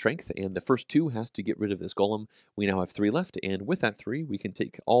 5 strength, and the first 2 has to get rid of this golem. We now have 3 left, and with that 3, we can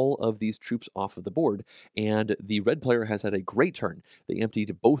take all of these troops off of the board, and the red player has had a great turn. They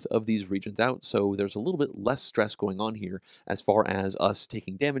emptied both of these regions out, so there's a little bit less stress going on here as far as us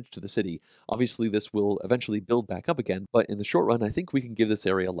taking damage to the city. Obviously, this will eventually build back up again, but in the short run, I think we can give this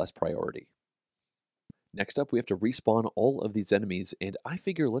area less priority. Next up, we have to respawn all of these enemies, and I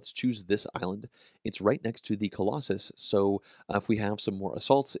figure let's choose this island. It's right next to the Colossus, so if we have some more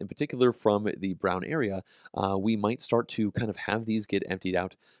assaults, in particular from the brown area, we might start to kind of have these get emptied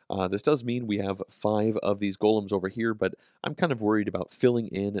out. This does mean we have 5 of these golems over here, but I'm kind of worried about filling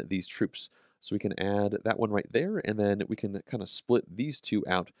in these troops. So we can add that one right there, and then we can kind of split these 2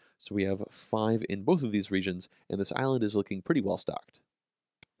 out. So we have 5 in both of these regions, and this island is looking pretty well stocked.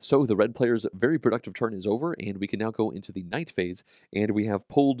 So the red player's very productive turn is over, and we can now go into the night phase, and we have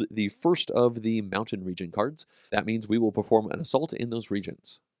pulled the first of the mountain region cards. That means we will perform an assault in those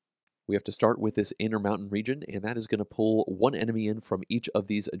regions. We have to start with this inner mountain region, and that is going to pull 1 enemy in from each of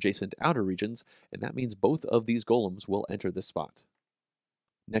these adjacent outer regions, and that means both of these golems will enter this spot.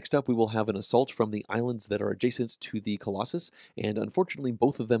 Next up, we will have an assault from the islands that are adjacent to the Colossus, and unfortunately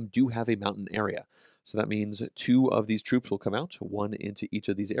both of them do have a mountain area. So that means 2 of these troops will come out, 1 into each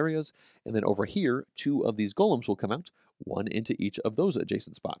of these areas, and then over here, 2 of these golems will come out, 1 into each of those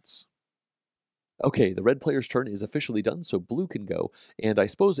adjacent spots. Okay, the red player's turn is officially done, so blue can go, and I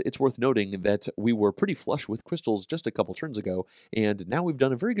suppose it's worth noting that we were pretty flush with crystals just a couple turns ago, and now we've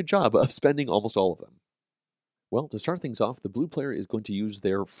done a very good job of spending almost all of them. Well, to start things off, the blue player is going to use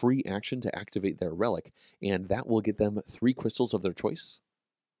their free action to activate their relic, and that will get them 3 crystals of their choice.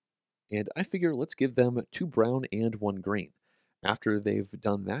 And I figure let's give them 2 brown and 1 green. After they've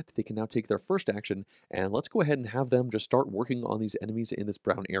done that, they can now take their first action, and let's go ahead and have them just start working on these enemies in this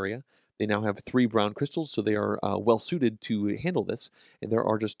brown area. They now have 3 brown crystals, so they are well suited to handle this, and there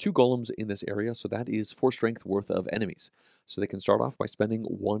are just 2 golems in this area, so that is 4 strength worth of enemies. So they can start off by spending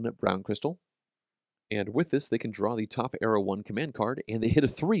 1 brown crystal. And with this, they can draw the top arrow 1 command card, and they hit a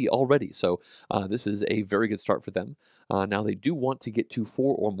 3 already. So this is a very good start for them. Now they do want to get to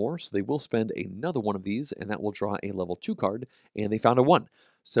 4 or more, so they will spend another one of these, and that will draw a level 2 card, and they found a 1.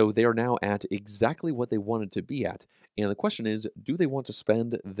 So they are now at exactly what they wanted to be at. And the question is, do they want to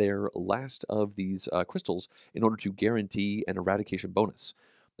spend their last of these crystals in order to guarantee an eradication bonus?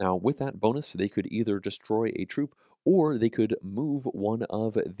 Now, with that bonus, they could either destroy a troop or they could move one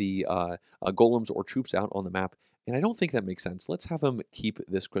of the golems or troops out on the map. And I don't think that makes sense. Let's have them keep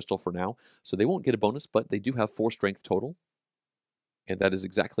this crystal for now. So they won't get a bonus, but they do have 4 strength total. And that is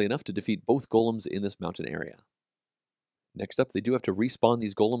exactly enough to defeat both golems in this mountain area. Next up, they do have to respawn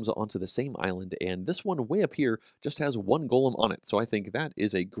these golems onto the same island, and this one way up here just has 1 golem on it. So I think that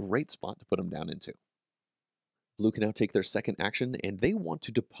is a great spot to put them down into. Blue can now take their second action, and they want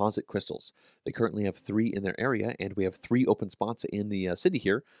to deposit crystals. They currently have 3 in their area, and we have 3 open spots in the city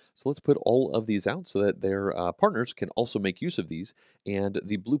here. So let's put all of these out so that their partners can also make use of these. And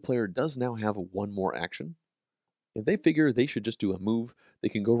the blue player does now have 1 more action. If they figure they should just do a move, they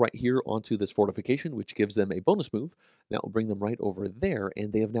can go right here onto this fortification, which gives them a bonus move. That will bring them right over there,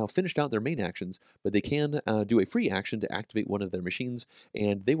 and they have now finished out their main actions, but they can do a free action to activate one of their machines,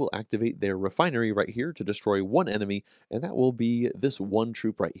 and they will activate their refinery right here to destroy 1 enemy, and that will be this 1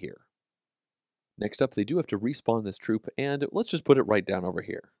 troop right here. Next up, they do have to respawn this troop, and let's just put it right down over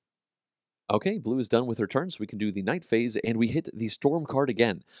here. Okay, blue is done with her turn, so we can do the night phase, and we hit the storm card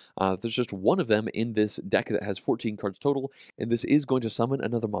again. There's just 1 of them in this deck that has 14 cards total, and this is going to summon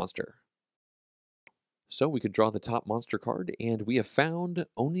another monster. So we could draw the top monster card, and we have found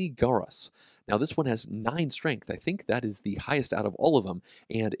Onigaras. Now this one has 9 strength. I think that is the highest out of all of them,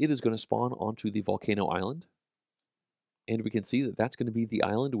 and it is going to spawn onto the volcano island. And we can see that that's going to be the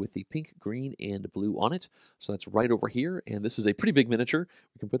island with the pink, green, and blue on it. So that's right over here. And this is a pretty big miniature.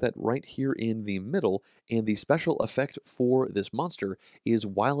 We can put that right here in the middle. And the special effect for this monster is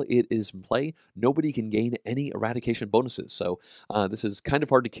while it is in play, nobody can gain any eradication bonuses. So this is kind of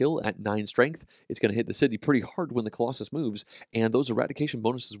hard to kill at 9 strength. It's going to hit the city pretty hard when the Colossus moves. And those eradication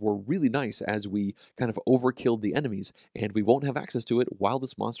bonuses were really nice as we kind of overkilled the enemies. And we won't have access to it while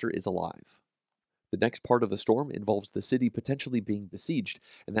this monster is alive. The next part of the storm involves the city potentially being besieged,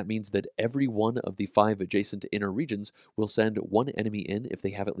 and that means that every one of the 5 adjacent inner regions will send one enemy in if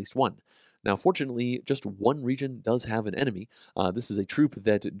they have at least one. Now, fortunately, just one region does have an enemy. This is a troop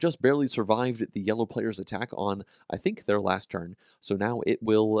that just barely survived the yellow player's attack on, I think, their last turn. So now it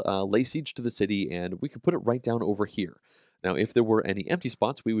will lay siege to the city, and we could put it right down over here. Now, if there were any empty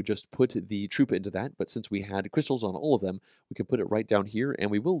spots, we would just put the troop into that, but since we had crystals on all of them, we can put it right down here,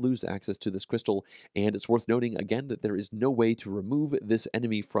 and we will lose access to this crystal. And it's worth noting again that there is no way to remove this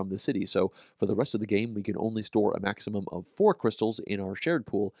enemy from the city. So for the rest of the game, we can only store a maximum of 4 crystals in our shared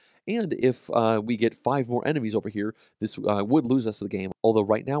pool. And if we get 5 more enemies over here, this would lose us the game. Although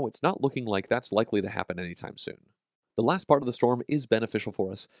right now, it's not looking like that's likely to happen anytime soon. The last part of the storm is beneficial for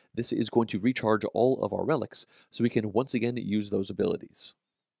us. This is going to recharge all of our relics, so we can once again use those abilities.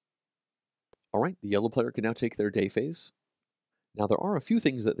 Alright, the yellow player can now take their day phase. Now, there are a few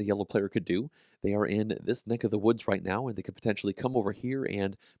things that the yellow player could do. They are in this neck of the woods right now, and they could potentially come over here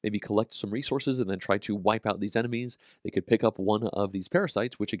and maybe collect some resources and then try to wipe out these enemies. They could pick up one of these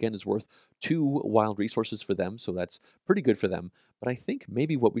parasites, which again is worth 2 wild resources for them, so that's pretty good for them. But I think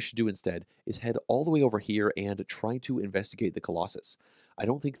maybe what we should do instead is head all the way over here and try to investigate the Colossus. I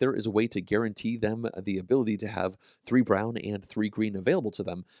don't think there is a way to guarantee them the ability to have 3 brown and 3 green available to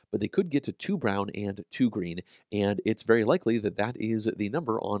them, but they could get to 2 brown and 2 green, and it's very likely that that is the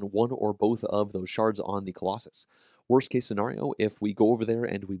number on one or both of those shards on the Colossus. Worst case scenario, if we go over there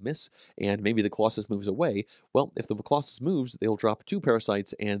and we miss, and maybe the Colossus moves away, well, if the Colossus moves, they'll drop 2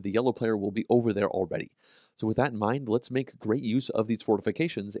 parasites, and the yellow player will be over there already. So with that in mind, let's make great use of these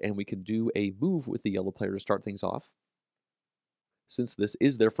fortifications, and we can do a move with the yellow player to start things off. Since this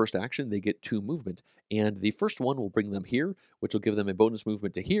is their first action, they get 2 movement, and the first one will bring them here, which will give them a bonus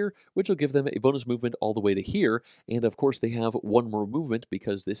movement to here, which will give them a bonus movement all the way to here, and of course they have 1 more movement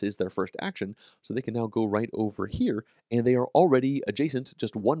because this is their first action, so they can now go right over here, and they are already adjacent,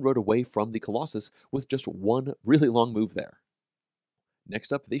 just 1 road away from the Colossus, with just 1 really long move there.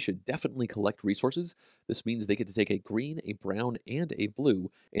 Next up, they should definitely collect resources. This means they get to take a green, a brown, and a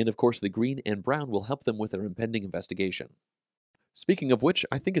blue, and of course the green and brown will help them with their impending investigation. Speaking of which,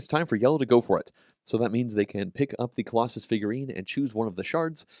 I think it's time for yellow to go for it. So that means they can pick up the Colossus figurine and choose one of the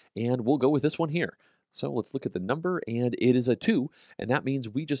shards, and we'll go with this one here. So let's look at the number, and it is a 2, and that means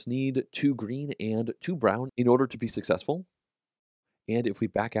we just need 2 green and 2 brown in order to be successful. And if we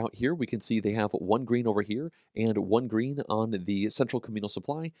back out here, we can see they have 1 green over here and 1 green on the central communal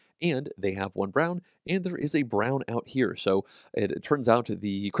supply, and they have 1 brown, and there is a brown out here. So it turns out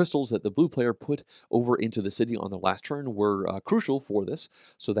the crystals that the blue player put over into the city on the last turn were crucial for this.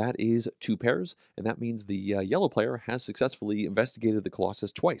 So that is 2 pairs, and that means the yellow player has successfully investigated the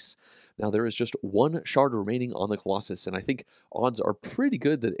Colossus twice. Now there is just 1 shard remaining on the Colossus, and I think odds are pretty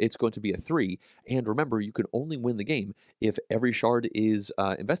good that it's going to be a 3. And remember, you can only win the game if every shard is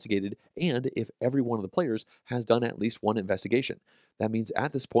investigated and if every one of the players has done at least 1 investigation. That means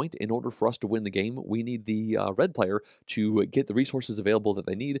at this point, in order for us to win the game, we need the red player to get the resources available that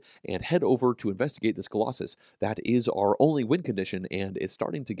they need and head over to investigate this Colossus. That is our only win condition, and it's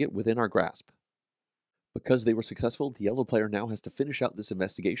starting to get within our grasp. Because they were successful, the yellow player now has to finish out this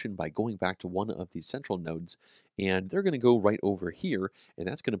investigation by going back to one of the central nodes, and they're going to go right over here, and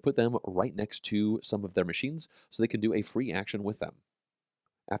that's going to put them right next to some of their machines, so they can do a free action with them.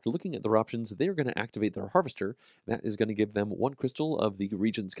 After looking at their options, they're going to activate their harvester. That is going to give them 1 crystal of the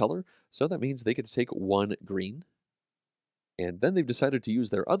region's color, so that means they get to take 1 green. And then they've decided to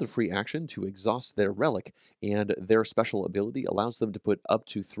use their other free action to exhaust their relic, and their special ability allows them to put up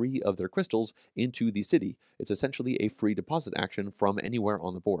to 3 of their crystals into the city. It's essentially a free deposit action from anywhere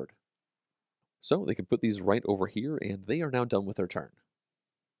on the board. So they can put these right over here, and they are now done with their turn.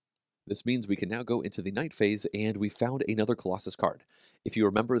 This means we can now go into the night phase, and we found another Colossus card. If you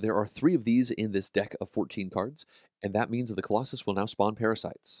remember, there are 3 of these in this deck of 14 cards, and that means the Colossus will now spawn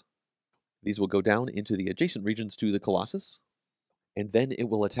parasites. These will go down into the adjacent regions to the Colossus, and then it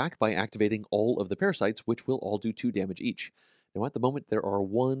will attack by activating all of the parasites, which will all do 2 damage each. Now at the moment, there are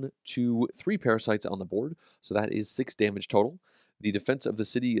 1, 2, 3 parasites on the board, so that is 6 damage total. The defense of the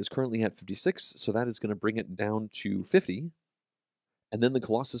city is currently at 56, so that is going to bring it down to 50. And then the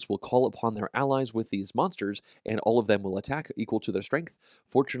Colossus will call upon their allies with these monsters, and all of them will attack equal to their strength.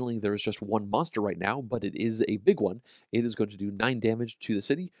 Fortunately, there is just one monster right now, but it is a big one. It is going to do 9 damage to the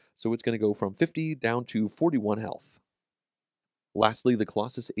city, so it's going to go from 50 down to 41 health. Lastly, the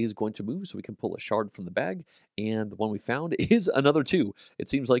Colossus is going to move, so we can pull a shard from the bag, and the one we found is another 2. It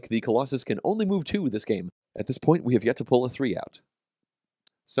seems like the Colossus can only move 2 this game. At this point, we have yet to pull a 3 out.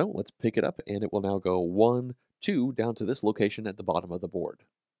 So let's pick it up, and it will now go 1, 2 down to this location at the bottom of the board.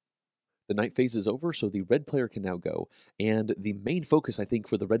 The night phase is over, so the red player can now go, and the main focus, I think,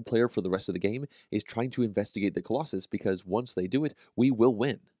 for the red player for the rest of the game is trying to investigate the Colossus, because once they do it, we will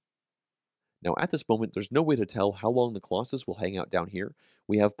win. Now, at this moment, there's no way to tell how long the Colossus will hang out down here.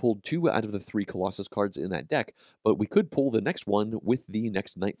 We have pulled 2 out of the 3 Colossus cards in that deck, but we could pull the next one with the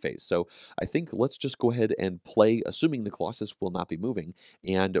next night phase. So I think let's just go ahead and play, assuming the Colossus will not be moving.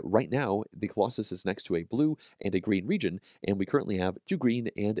 And right now, the Colossus is next to a blue and a green region, and we currently have 2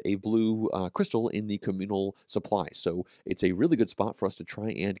 green and a blue crystal in the communal supply. So it's a really good spot for us to try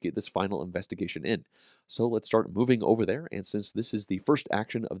and get this final investigation in. So let's start moving over there, and since this is the first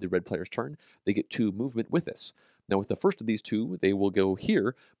action of the red player's turn, they get 2 movement with this. Now with the first of these 2, they will go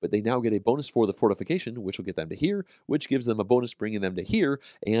here, but they now get a bonus for the fortification, which will get them to here, which gives them a bonus bringing them to here,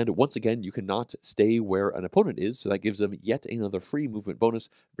 and once again, you cannot stay where an opponent is, so that gives them yet another free movement bonus,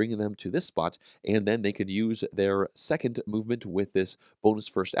 bringing them to this spot, and then they can use their second movement with this bonus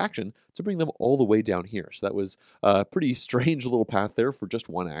first action to bring them all the way down here. So that was a pretty strange little path there for just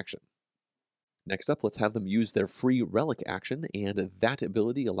one action. Next up, let's have them use their free relic action, and that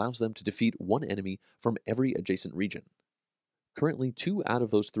ability allows them to defeat 1 enemy from every adjacent region. Currently, 2 out of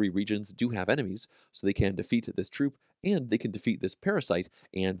those 3 regions do have enemies, so they can defeat this troop, and they can defeat this parasite,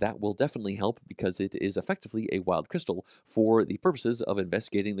 and that will definitely help because it is effectively a wild crystal for the purposes of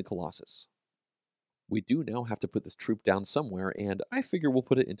investigating the Colossus. We do now have to put this troop down somewhere, and I figure we'll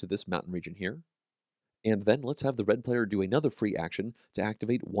put it into this mountain region here. And then let's have the red player do another free action to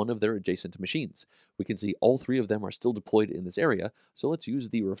activate one of their adjacent machines. We can see all 3 of them are still deployed in this area, so let's use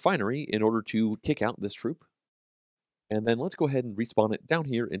the refinery in order to kick out this troop. And then let's go ahead and respawn it down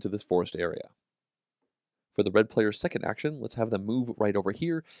here into this forest area. For the red player's second action, let's have them move right over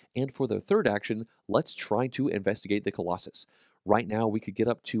here, and for their third action, let's try to investigate the Colossus. Right now, we could get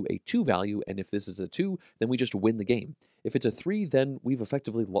up to a 2 value, and if this is a 2, then we just win the game. If it's a 3, then we've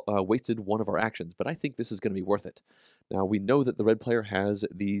effectively wasted one of our actions, but I think this is going to be worth it. Now, we know that the red player has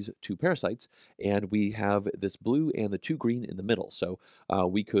these 2 parasites, and we have this blue and the 2 green in the middle, so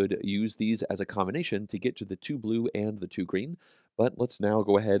we could use these as a combination to get to the 2 blue and the 2 green. But let's now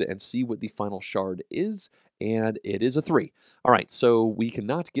go ahead and see what the final shard is, and it is a 3. All right, so we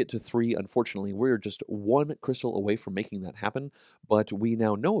cannot get to 3, unfortunately. We're just 1 crystal away from making that happen, but we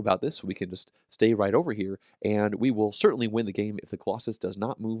now know about this, so we can just stay right over here, and we will certainly win the game if the Colossus does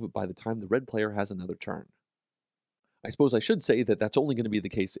not move by the time the red player has another turn. I suppose I should say that that's only going to be the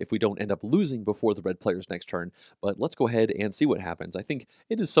case if we don't end up losing before the red player's next turn, but let's go ahead and see what happens. I think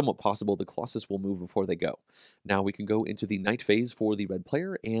it is somewhat possible the Colossus will move before they go. Now we can go into the night phase for the red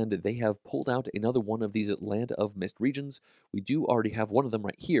player, and they have pulled out another one of these Land of Mist regions. We do already have one of them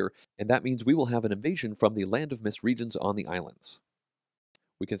right here, and that means we will have an invasion from the Land of Mist regions on the islands.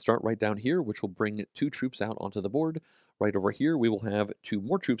 We can start right down here, which will bring 2 troops out onto the board. Right over here, we will have 2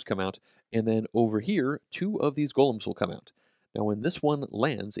 more troops come out, and then over here, 2 of these golems will come out. Now, when this one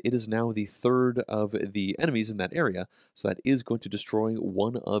lands, it is now the 3rd of the enemies in that area, so that is going to destroy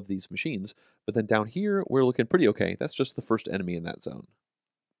one of these machines. But then down here, we're looking pretty okay. That's just the first enemy in that zone.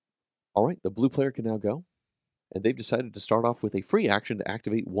 All right, the blue player can now go. And they've decided to start off with a free action to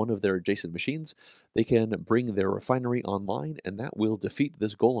activate one of their adjacent machines. They can bring their refinery online, and that will defeat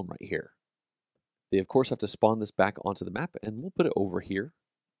this golem right here. They, of course, have to spawn this back onto the map, and we'll put it over here.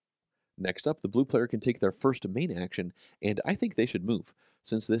 Next up, the blue player can take their first main action, and I think they should move.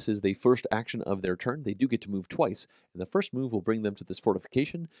 Since this is the first action of their turn, they do get to move twice, and the first move will bring them to this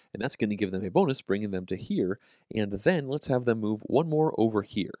fortification, and that's going to give them a bonus, bringing them to here, and then let's have them move 1 more over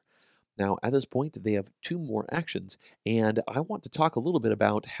here. Now, at this point, they have 2 more actions, and I want to talk a little bit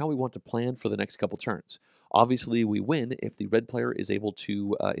about how we want to plan for the next couple turns. Obviously, we win if the red player is able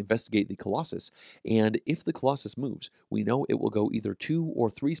to investigate the Colossus, and if the Colossus moves, we know it will go either 2 or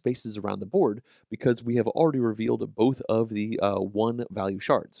 3 spaces around the board because we have already revealed both of the 1 value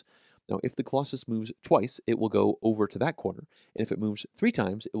shards. Now, if the Colossus moves twice, it will go over to that corner, and if it moves 3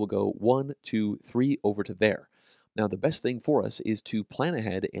 times, it will go 1, 2, 3 over to there. Now, the best thing for us is to plan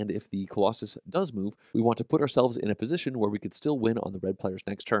ahead, and if the Colossus does move, we want to put ourselves in a position where we could still win on the red player's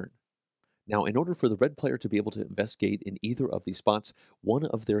next turn. Now, in order for the red player to be able to investigate in either of these spots, one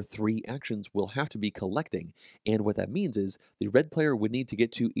of their three actions will have to be collecting. And what that means is the red player would need to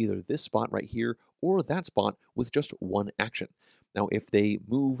get to either this spot right here or that spot with just one action. Now, if they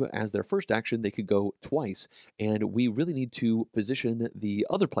move as their first action, they could go twice, and we really need to position the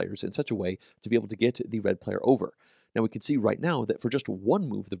other players in such a way to be able to get the red player over. Now, we can see right now that for just one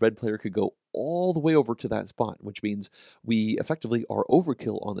move, the red player could go all the way over to that spot, which means we effectively are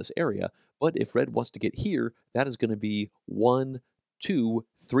overkill on this area. But if red wants to get here, that is going to be 1, 2,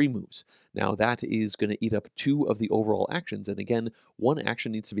 3 moves. Now that is going to eat up two of the overall actions. And again, one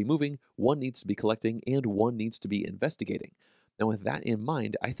action needs to be moving, one needs to be collecting, and one needs to be investigating. Now, with that in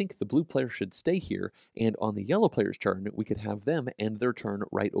mind, I think the blue player should stay here, and on the yellow player's turn, we could have them end their turn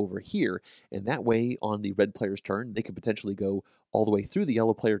right over here. And that way, on the red player's turn, they could potentially go all the way through the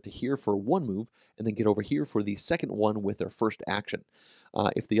yellow player to here for one move, and then get over here for the second one with their first action.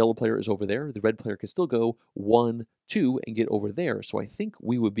 If the yellow player is over there, the red player can still go 1, 2 and get over there. So I think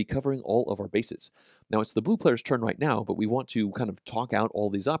we would be covering all of our bases. Now it's the blue player's turn right now, but we want to kind of talk out all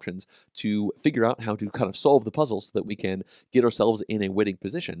these options to figure out how to kind of solve the puzzle so that we can get ourselves in a winning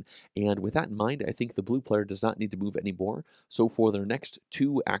position. And with that in mind, I think the blue player does not need to move anymore. So for their next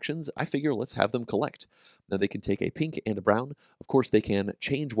two actions, I figure let's have them collect. Now they can take a pink and a brown. Of course, they can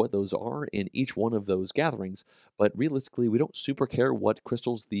change what those are in each one of those gatherings, but realistically, we don't super care what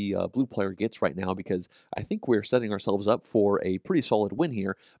crystals the blue player gets right now because I think we're setting ourselves up for a pretty solid win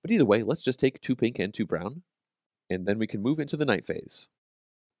here. But either way, let's just take two pink and two brown, and then we can move into the night phase.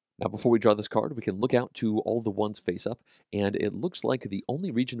 Now, before we draw this card, we can look out to all the ones face up, and it looks like the only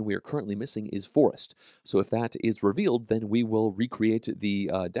region we are currently missing is forest. So if that is revealed, then we will recreate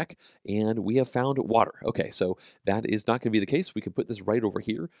the deck, and we have found water. Okay, so that is not going to be the case. We can put this right over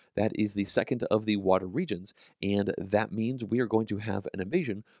here. That is the second of the water regions, and that means we are going to have an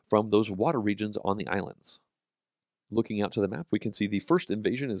invasion from those water regions on the islands. Looking out to the map, we can see the first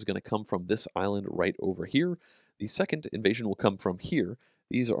invasion is going to come from this island right over here. The second invasion will come from here.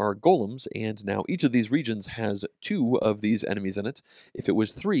 These are golems, and now each of these regions has two of these enemies in it. If it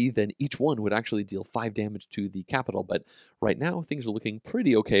was three, then each one would actually deal 5 damage to the capital, but right now things are looking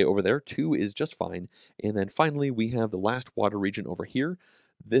pretty okay over there. 2 is just fine. And then finally, we have the last water region over here.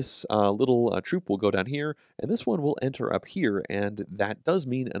 This little troop will go down here, and this one will enter up here, and that does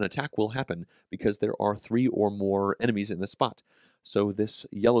mean an attack will happen because there are 3 or more enemies in this spot. So this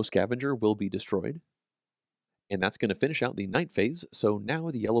yellow scavenger will be destroyed, and that's going to finish out the night phase, so now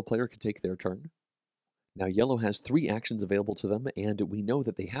the yellow player can take their turn. Now, yellow has 3 actions available to them, and we know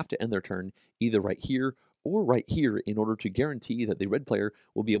that they have to end their turn either right here or right here in order to guarantee that the red player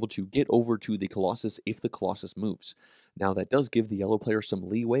will be able to get over to the colossus if the colossus moves. Now, that does give the yellow player some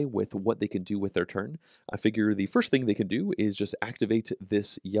leeway with what they can do with their turn. I figure the first thing they can do is just activate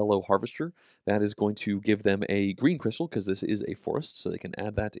this yellow harvester. That is going to give them a green crystal because this is a forest, so they can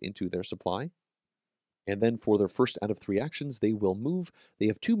add that into their supply. And then for their first out of 3 actions, they will move. They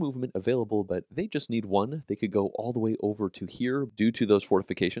have 2 movement available, but they just need 1. They could go all the way over to here due to those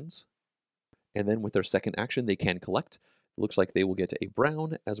fortifications. And then with their second action, they can collect. It looks like they will get a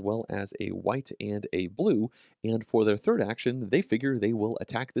brown as well as a white and a blue. And for their third action, they figure they will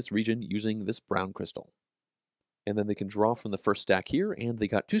attack this region using this brown crystal. And then they can draw from the first stack here, and they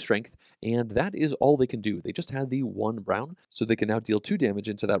got 2 strength, and that is all they can do. They just had the 1 brown, so they can now deal 2 damage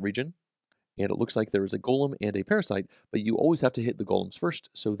into that region. And it looks like there is a golem and a parasite, but you always have to hit the golems first,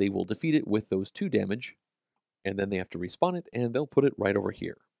 so they will defeat it with those 2 damage. And then they have to respawn it, and they'll put it right over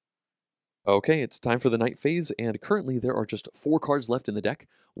here. Okay, it's time for the night phase, and currently there are just 4 cards left in the deck.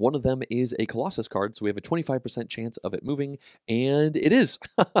 One of them is a Colossus card, so we have a 25% chance of it moving, and it is!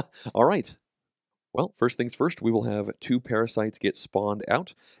 All right. Well, first things first, we will have 2 parasites get spawned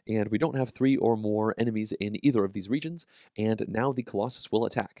out, and we don't have 3 or more enemies in either of these regions, and now the Colossus will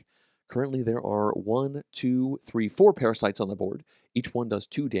attack. Currently, there are 1, 2, 3, 4 parasites on the board. Each one does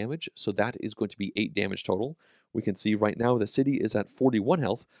 2 damage, so that is going to be 8 damage total. We can see right now the city is at 41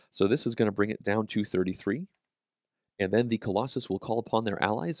 health, so this is going to bring it down to 33. And then the Colossus will call upon their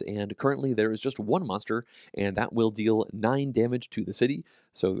allies, and currently there is just 1 monster, and that will deal 9 damage to the city.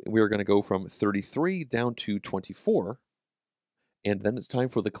 So we are going to go from 33 down to 24. And then it's time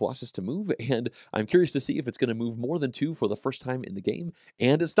for the Colossus to move, and I'm curious to see if it's going to move more than 2 for the first time in the game,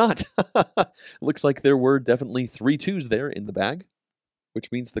 and it's not. Looks like there were definitely 3 2s there in the bag,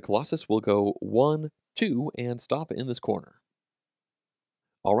 which means the Colossus will go 1, 2, and stop in this corner.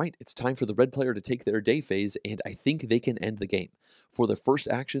 Alright, it's time for the red player to take their day phase, and I think they can end the game. For their first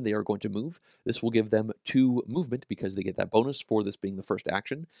action, they are going to move. This will give them 2 movement because they get that bonus for this being the first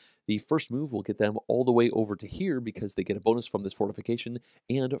action. The first move will get them all the way over to here because they get a bonus from this fortification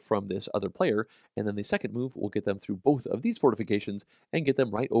and from this other player. And then the second move will get them through both of these fortifications and get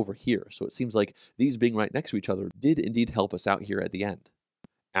them right over here. So it seems like these being right next to each other did indeed help us out here at the end.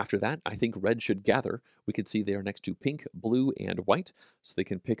 After that, I think red should gather. We can see they are next to pink, blue, and white, so they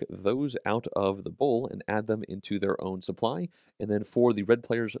can pick those out of the bowl and add them into their own supply. And then for the red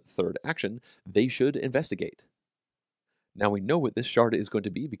player's third action, they should investigate. Now we know what this shard is going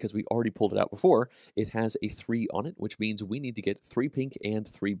to be because we already pulled it out before. It has a 3 on it, which means we need to get 3 pink and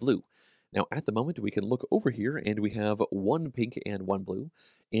 3 blue. Now at the moment we can look over here and we have 1 pink and 1 blue.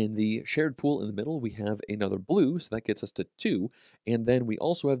 In the shared pool in the middle we have another blue, so that gets us to 2. And then we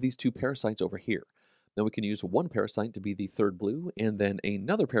also have these 2 parasites over here. Now we can use 1 parasite to be the third blue, and then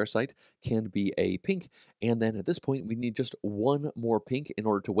another parasite can be a pink, and then at this point we need just 1 more pink in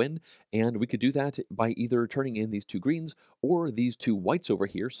order to win, and we could do that by either turning in these 2 greens or these 2 whites over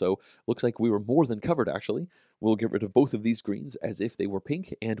here, so looks like we were more than covered actually. We'll get rid of both of these greens as if they were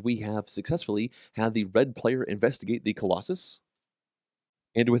pink, and we have successfully had the red player investigate the colossus.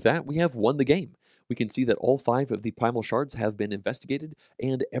 And with that, we have won the game. We can see that all 5 of the primal shards have been investigated,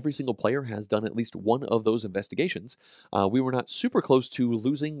 and every single player has done at least one of those investigations. We were not super close to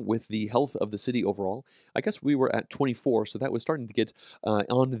losing with the health of the city overall. I guess we were at 24, so that was starting to get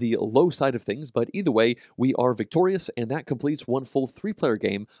on the low side of things, but either way, we are victorious, and that completes one full 3-player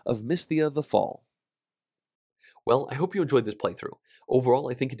game of Mysthea the Fall. Well, I hope you enjoyed this playthrough.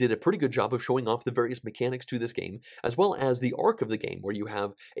 Overall, I think it did a pretty good job of showing off the various mechanics to this game, as well as the arc of the game, where you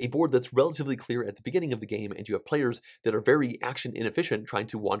have a board that's relatively clear at the beginning of the game, and you have players that are very action inefficient, trying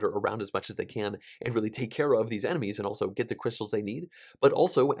to wander around as much as they can and really take care of these enemies and also get the crystals they need. But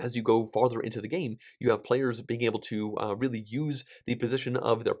also, as you go farther into the game, you have players being able to really use the position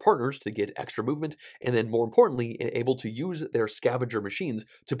of their partners to get extra movement, and then more importantly, able to use their scavenger machines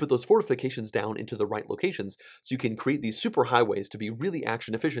to put those fortifications down into the right locations. So you can create these super highways to be really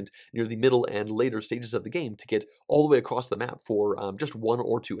action efficient near the middle and later stages of the game to get all the way across the map for just 1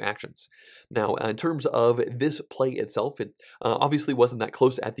 or 2 actions. Now, in terms of this play itself, it obviously wasn't that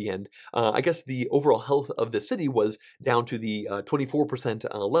close at the end. I guess the overall health of the city was down to the 24%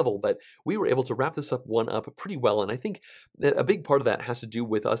 level, but we were able to wrap this one up pretty well, and I think that a big part of that has to do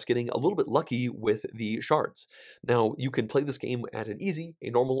with us getting a little bit lucky with the shards. Now, you can play this game at an easy,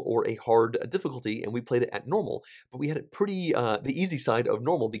 a normal, or a hard difficulty, and we played it at normal, but we had it pretty the easy side of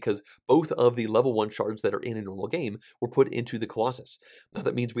normal because both of the level 1 shards that are in a normal game were put into the colossus. Now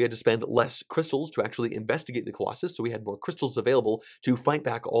that means we had to spend less crystals to actually investigate the colossus, so we had more crystals available to fight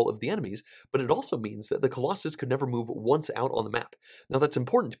back all of the enemies, but it also means that the colossus could never move once out on the map. Now that's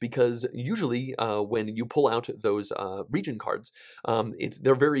important because usually when you pull out those region cards,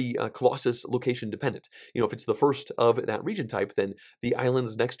 they're very colossus location dependent. You know, if it's the first of that region type, then the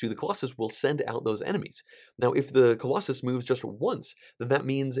islands next to the colossus will send out those enemies. Now, if the colossus moves just once, then that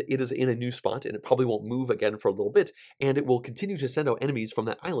means it is in a new spot and it probably won't move again for a little bit, and it will continue to send out enemies from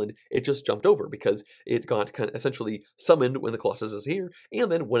that island it just jumped over because it got kind of essentially summoned when the colossus is here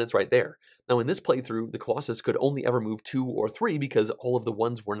and then when it's right there. Now, in this playthrough, the colossus could only ever move 2 or 3 because all of the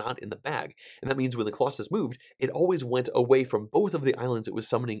ones were not in the bag, and that means when the colossus moved, it always went away from both of the islands it was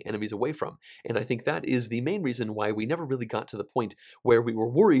summoning enemies away from, and I think that is the main reason why we never really got to the point where we were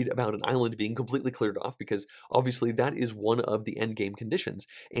worried about an island being completely cleared off, because obviously that is one of the end game conditions,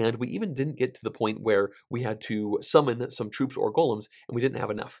 and we even didn't get to the point where we had to summon some troops or golems and we didn't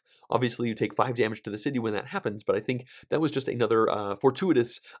have enough. Obviously you take 5 damage to the city when that happens, but I think that was just another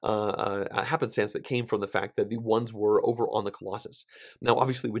fortuitous happenstance that came from the fact that the ones were over on the colossus. Now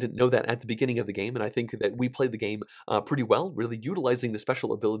obviously we didn't know that at the beginning of the game, and I think that we played the game pretty well, really utilizing the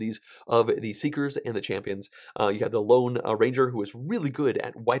special abilities of the Seekers and the Champions. You had the Lone Ranger, who was really good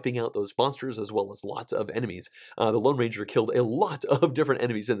at wiping out those monsters as well as lots of enemies. The Lone Ranger killed a lot of different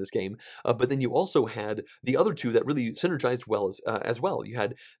enemies in this game, but then you also had the other 2 that really synergized well as well. You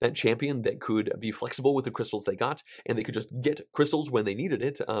had that Champion that could be flexible with the crystals they got, and they could just get crystals when they needed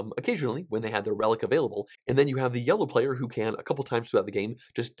it, occasionally when they had their relic available. And then you have the yellow player who can, a couple times throughout the game,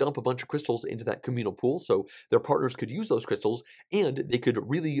 just dump a bunch of crystals into that communal pool so their partners could use those crystals, and they could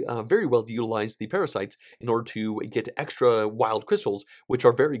really very well utilize the parasites in order to get extra wild crystals, which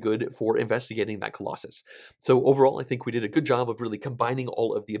are very good for investigating that colossus. So overall, I think we did a good job of really combining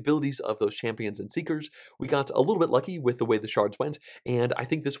all of the abilities of those Champions and Seekers. We got a little bit lucky with the way the shards went, and I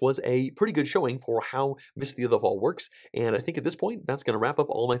think this was a pretty good showing for how Mysthea the Fall works, and I think at this point, that's going to wrap up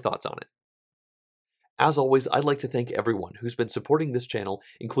all my thoughts on it. As always, I'd like to thank everyone who's been supporting this channel,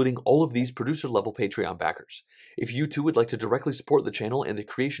 including all of these producer-level Patreon backers. If you too would like to directly support the channel and the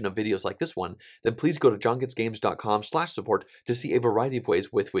creation of videos like this one, then please go to JonGetsGames.com/support to see a variety of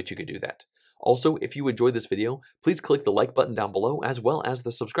ways with which you could do that. Also, if you enjoyed this video, please click the like button down below as well as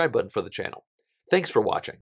the subscribe button for the channel. Thanks for watching.